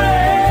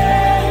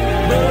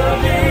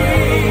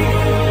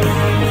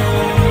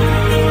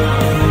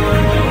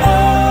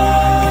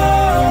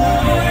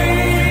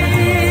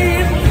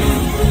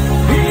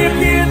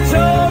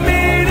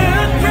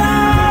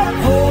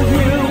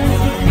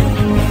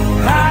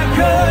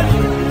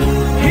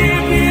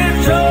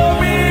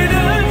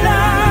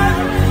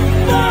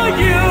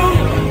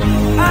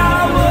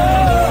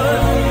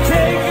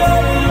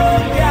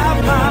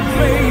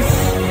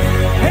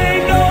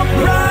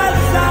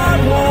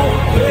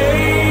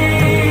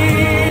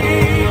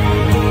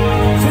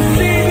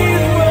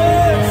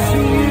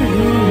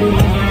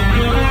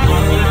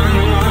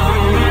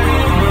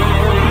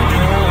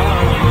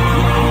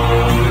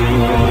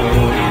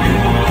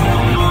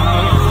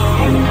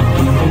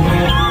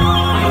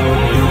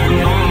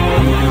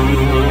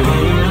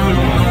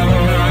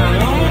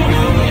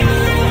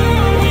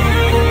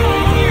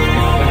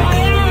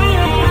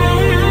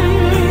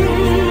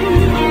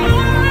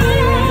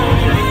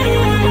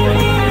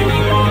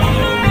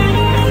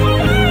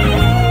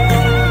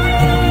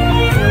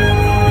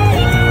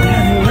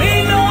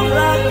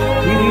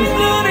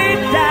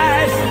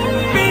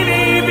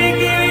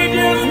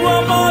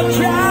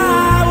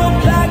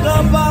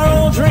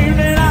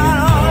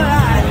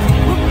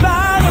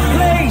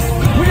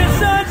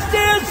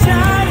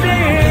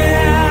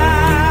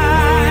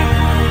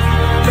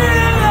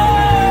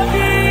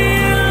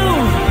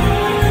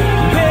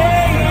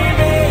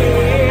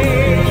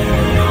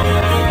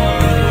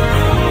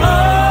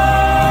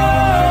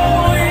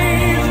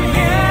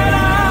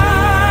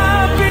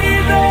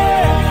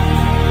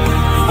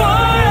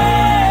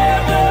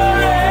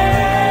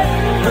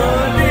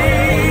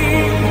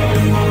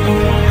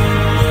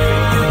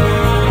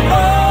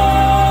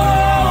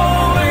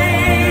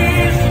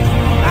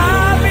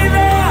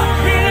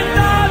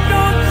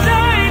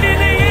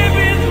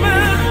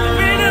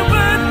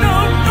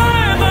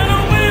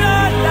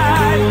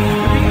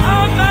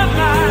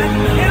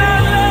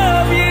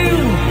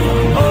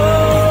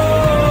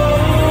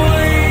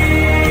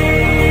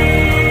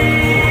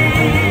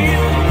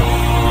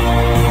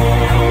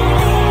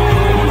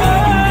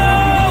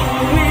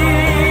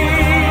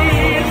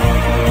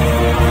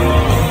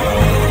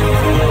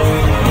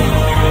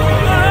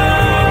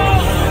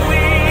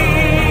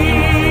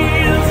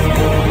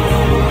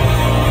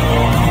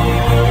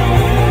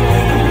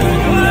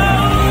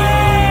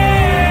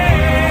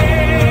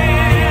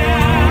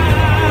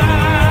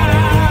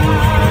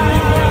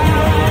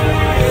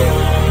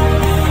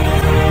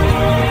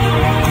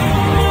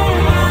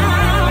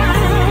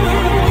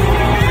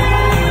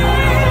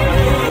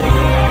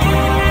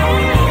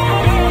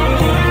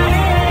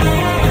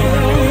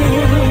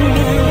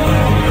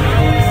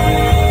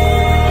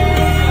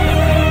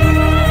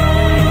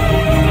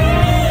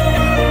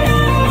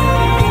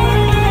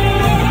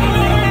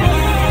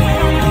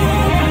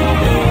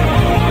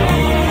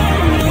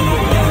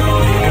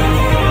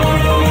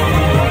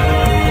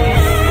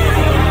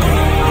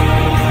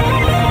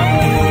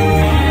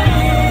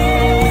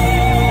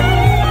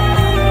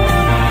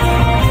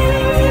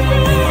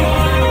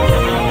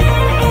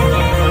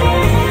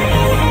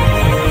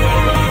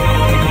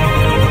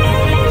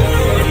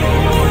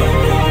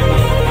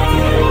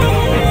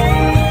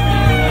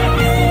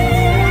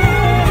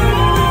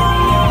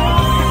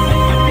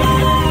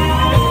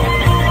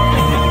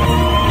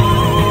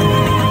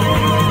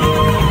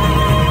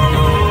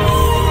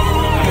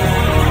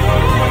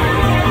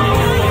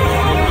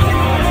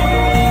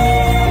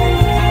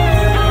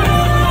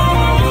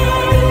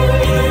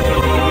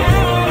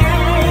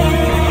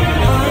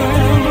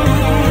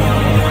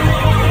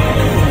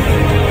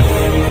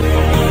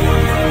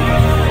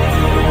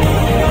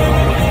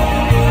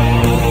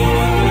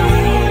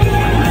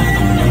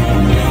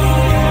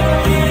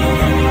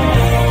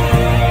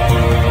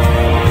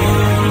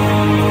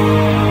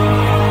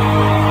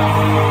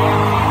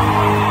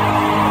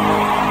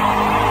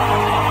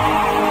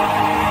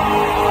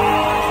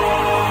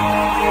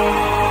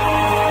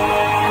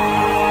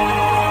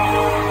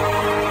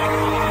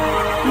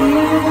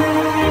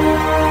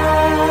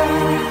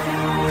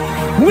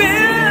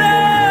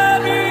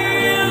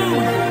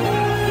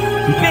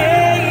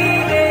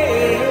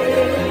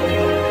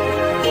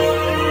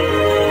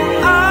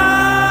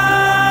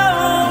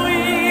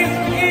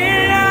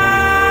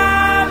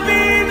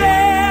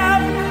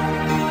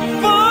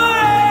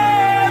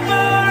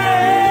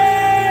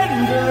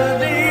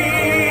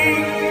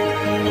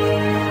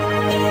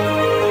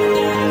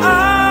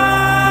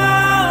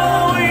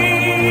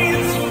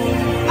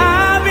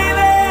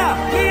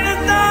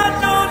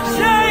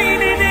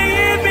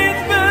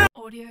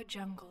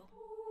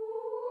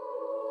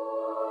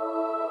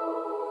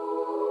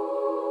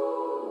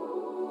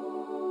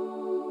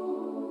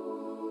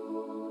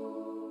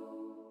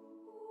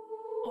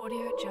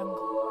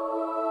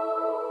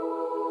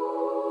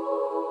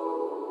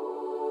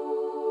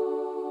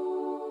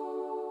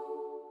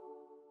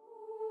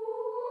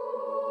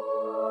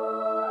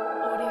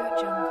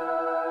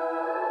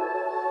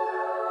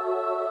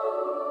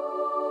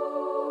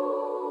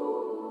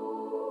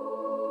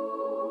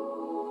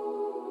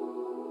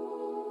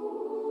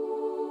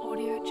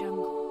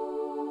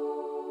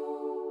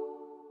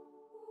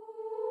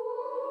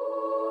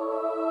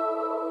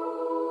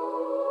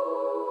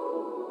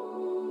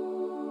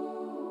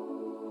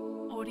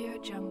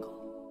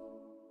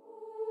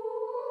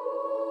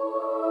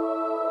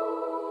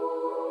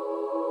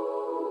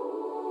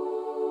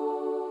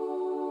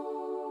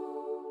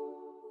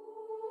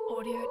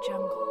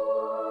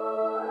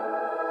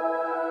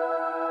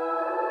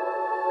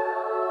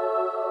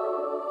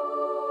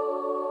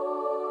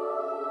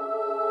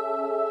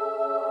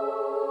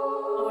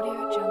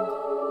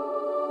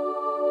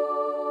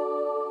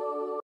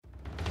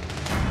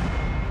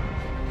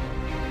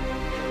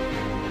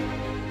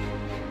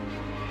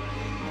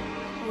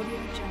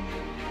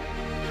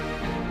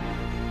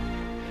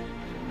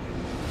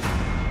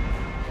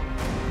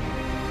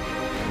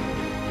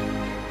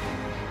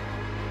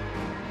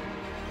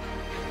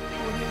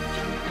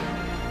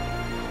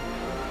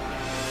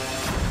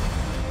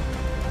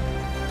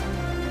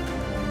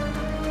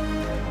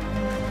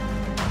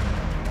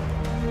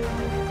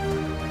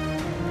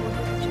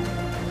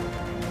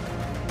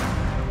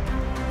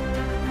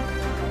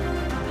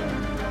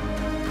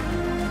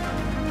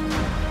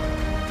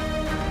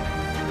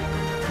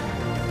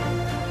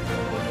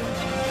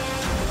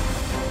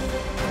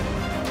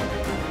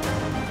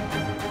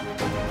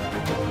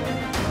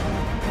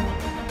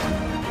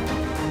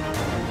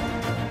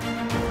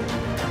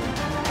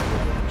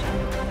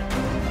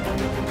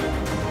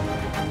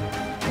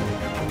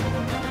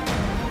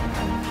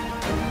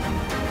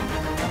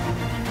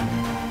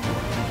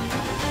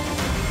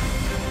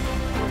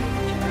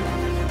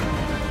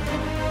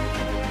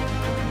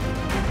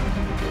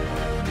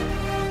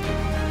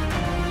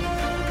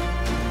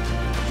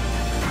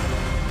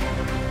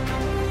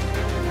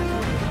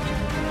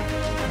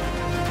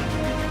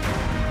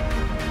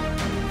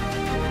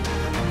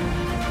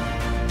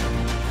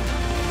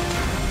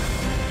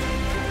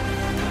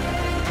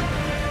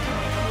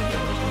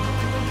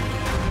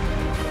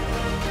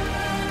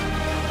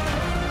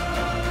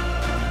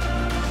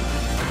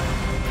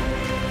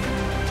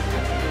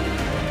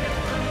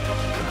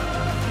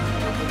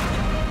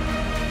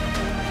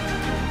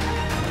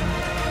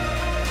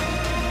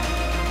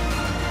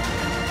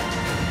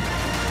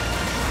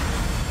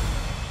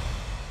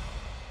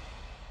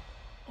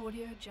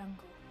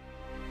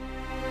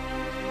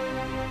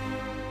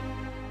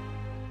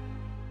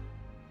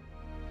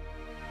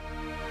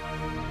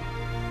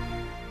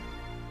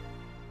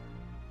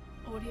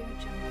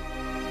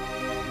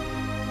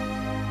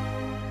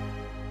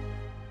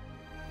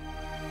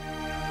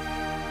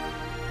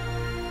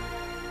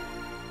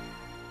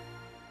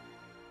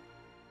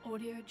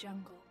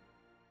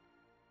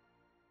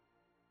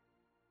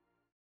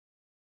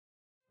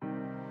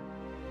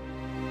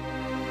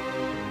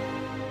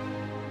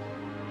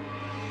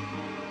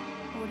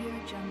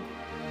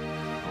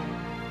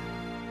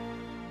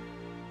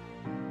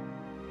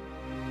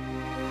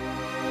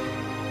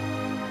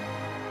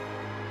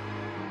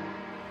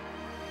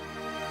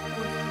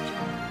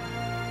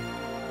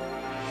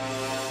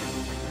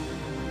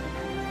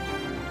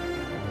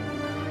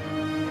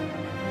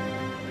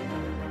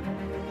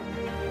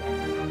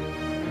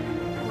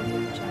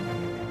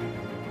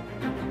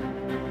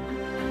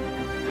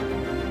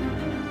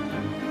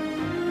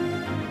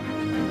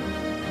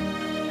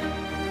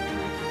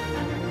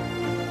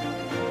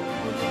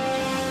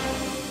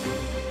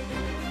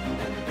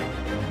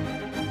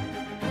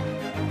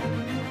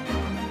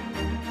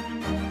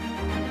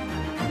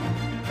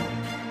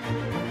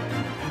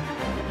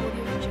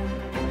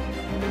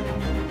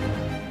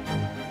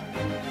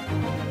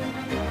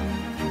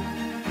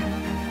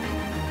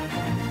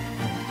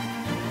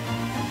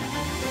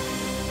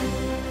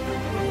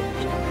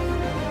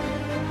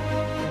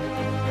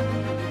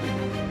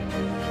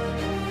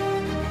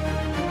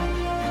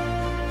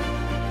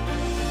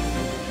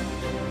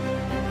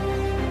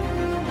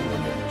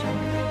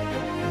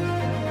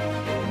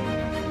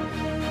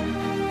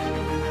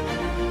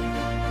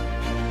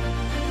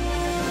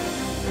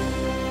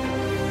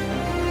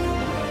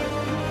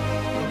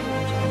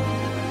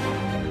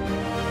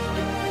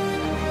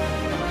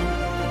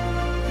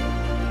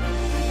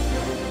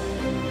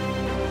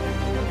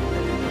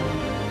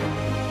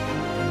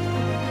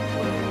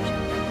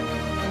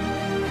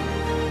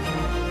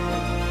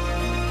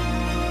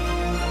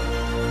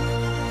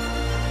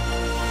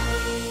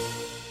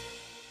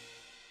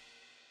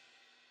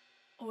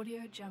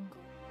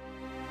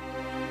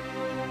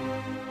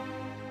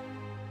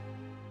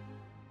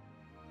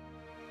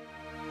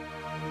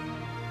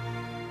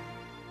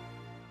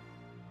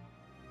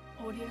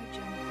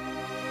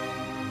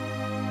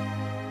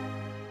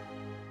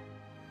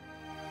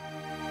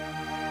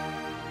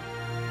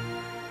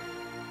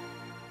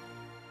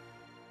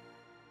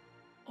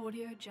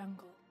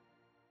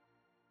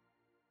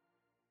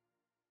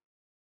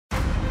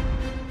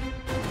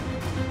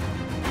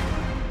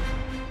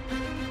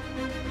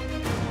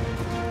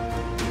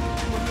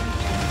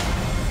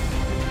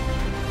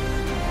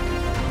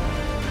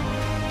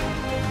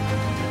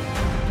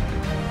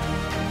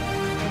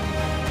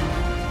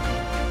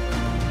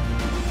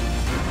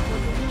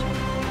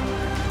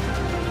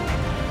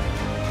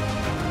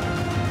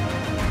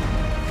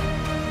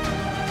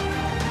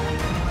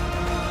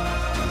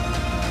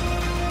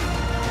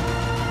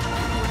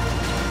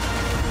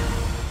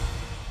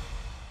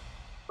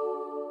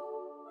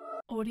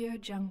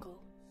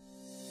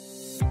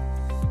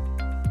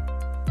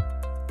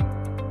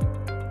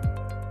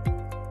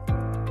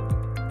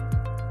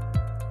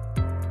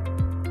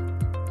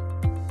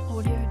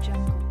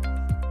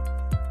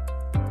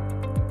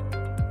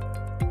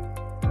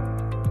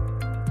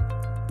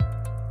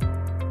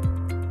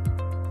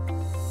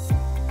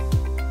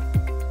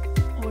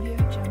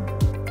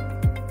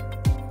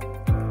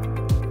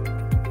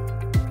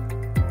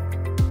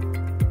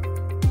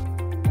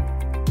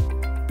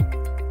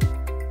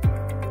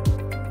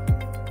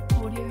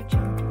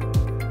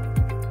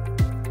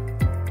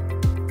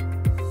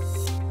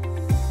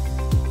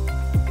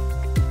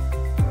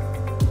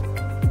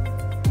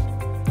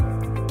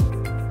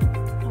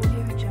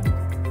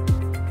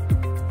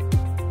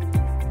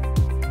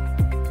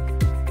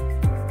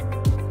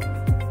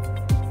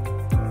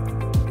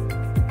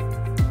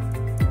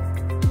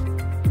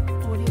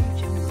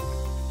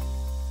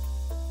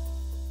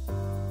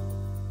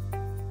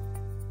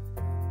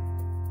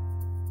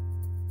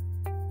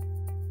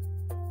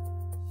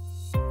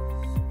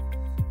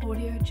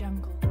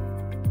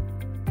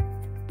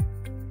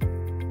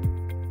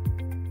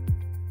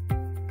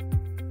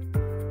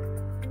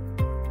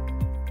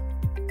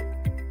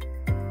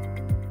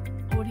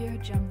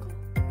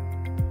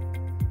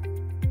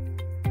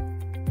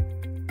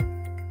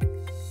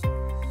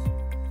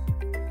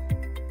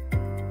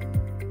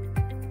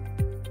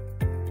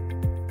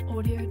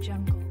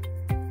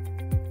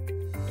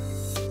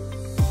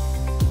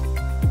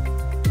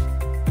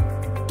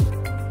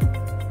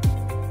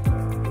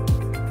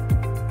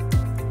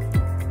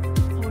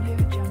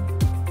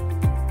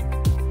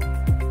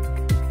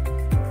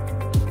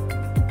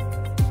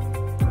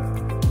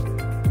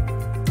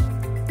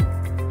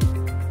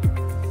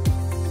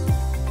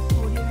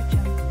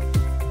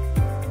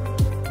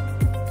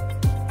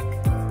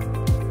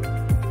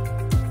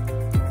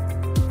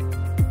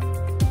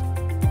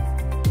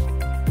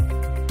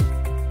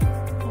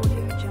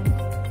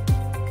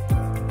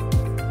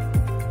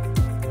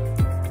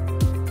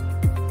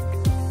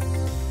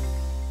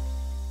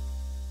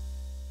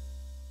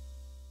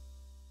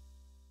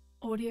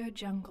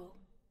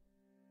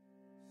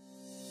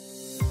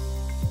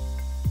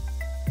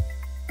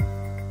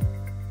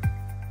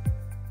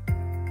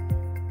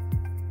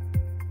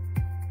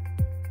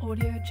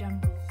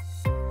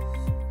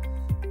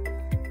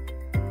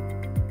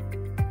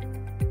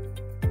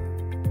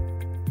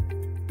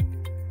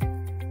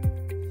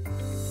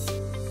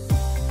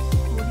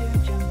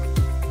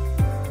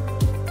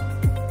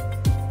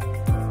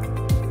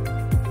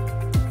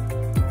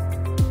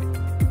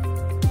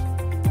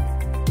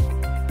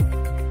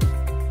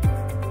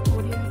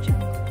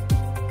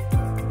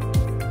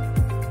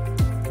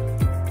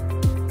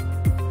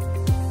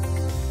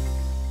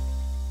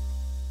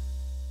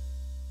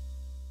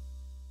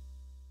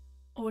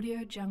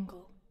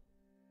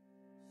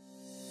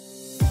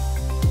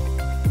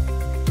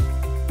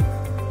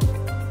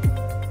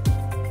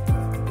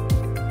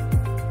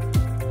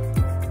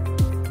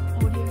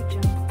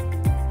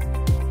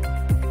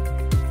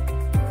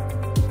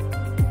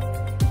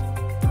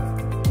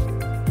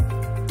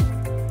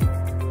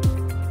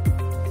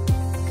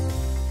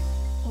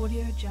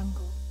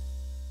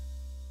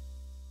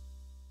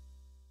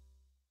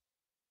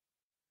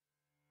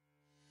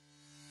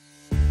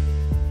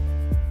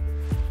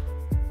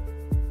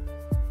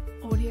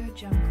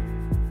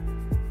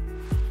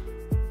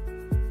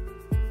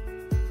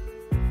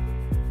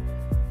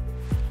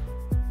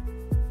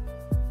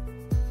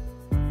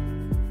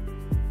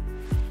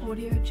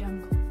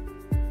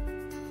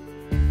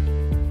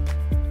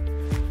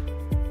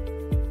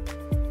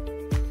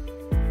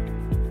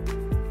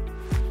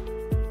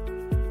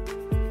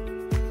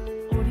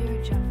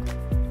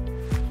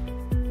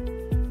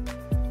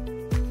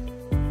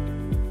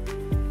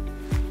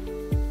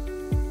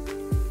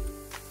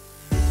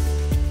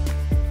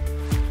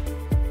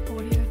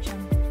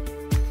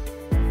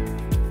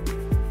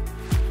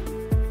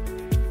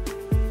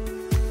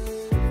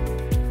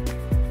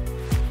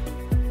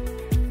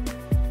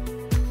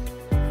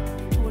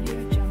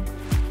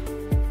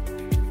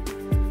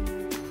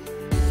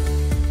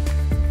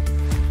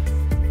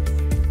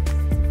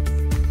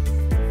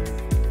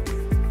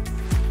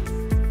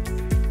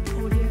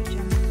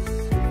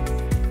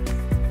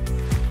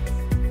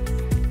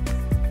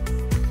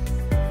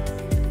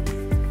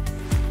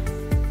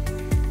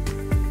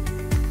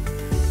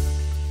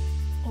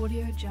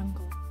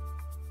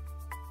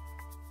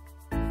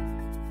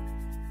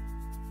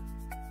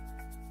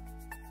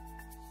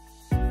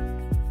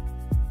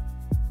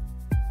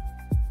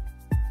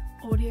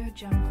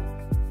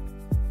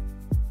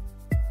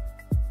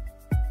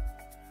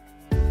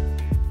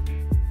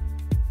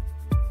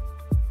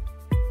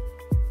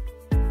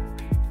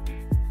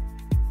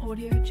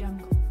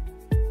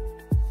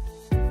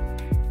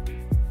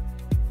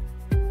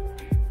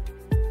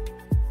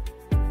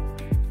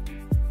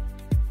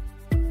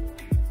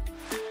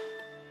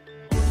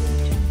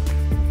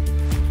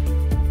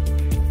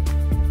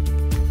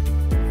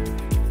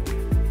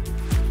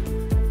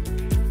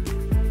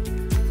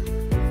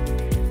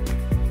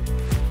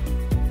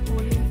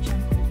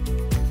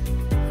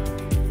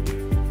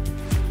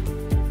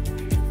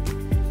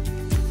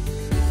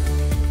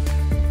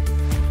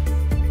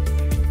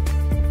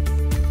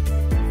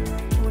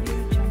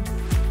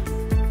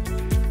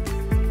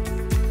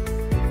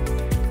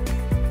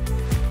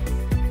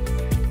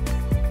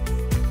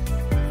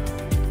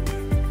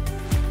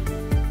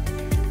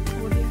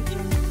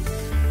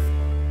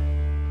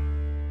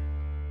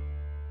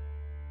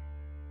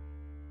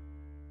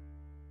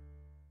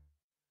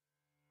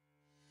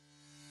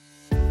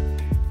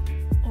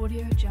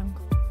 Audio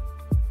Jungle.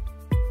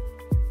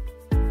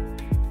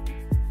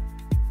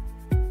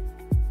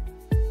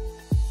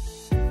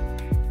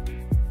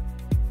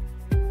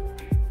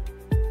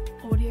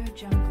 Audio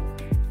Jungle.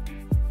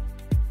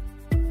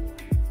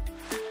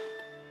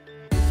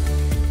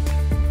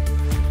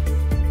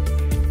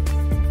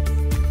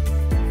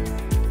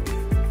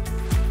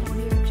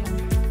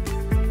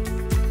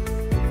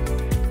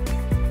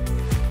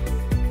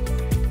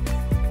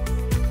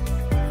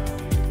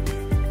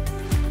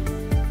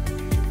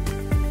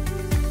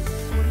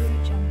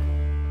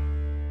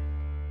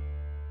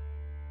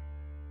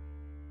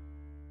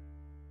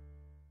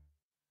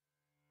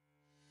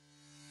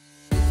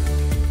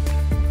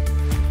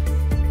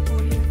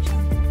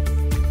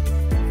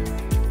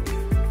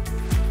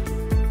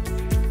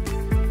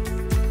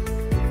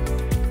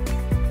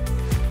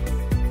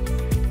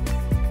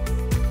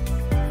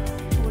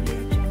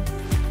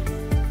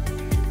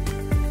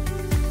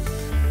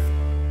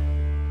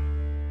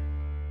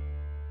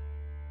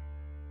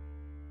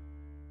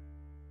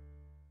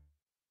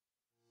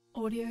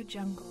 Audio Jungle. Audio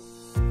Jungle.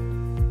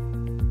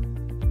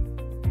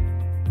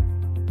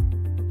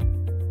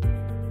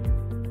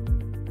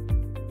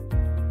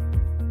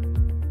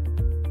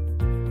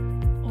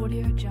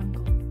 Audio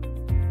Jungle.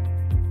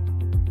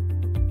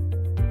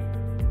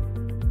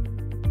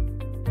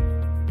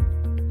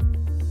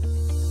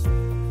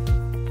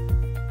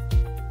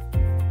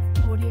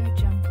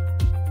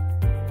 Audio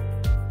Jungle.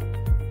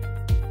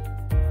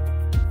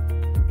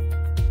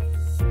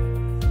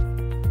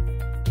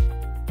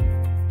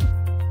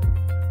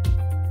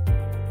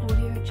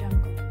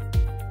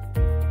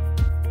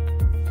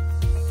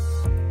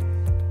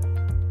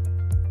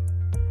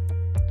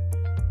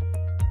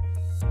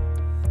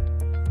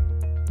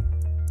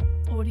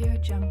 Audio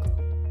Jungle.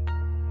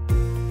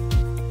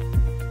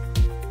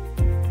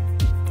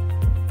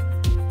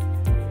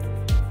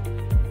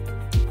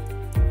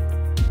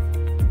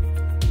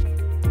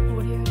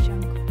 Audio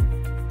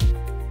Jungle.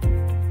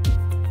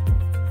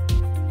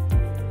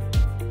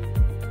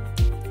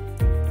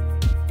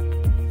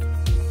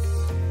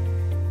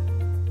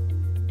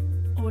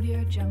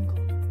 Audio Jungle.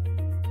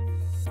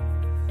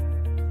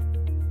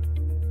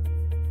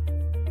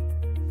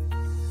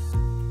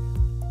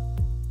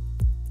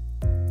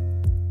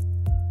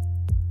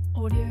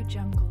 Audio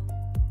Jungle.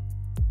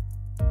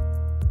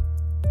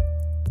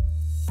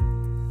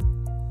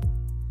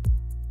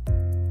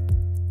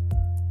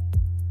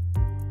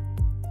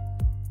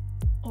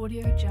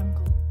 Audio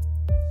Jungle.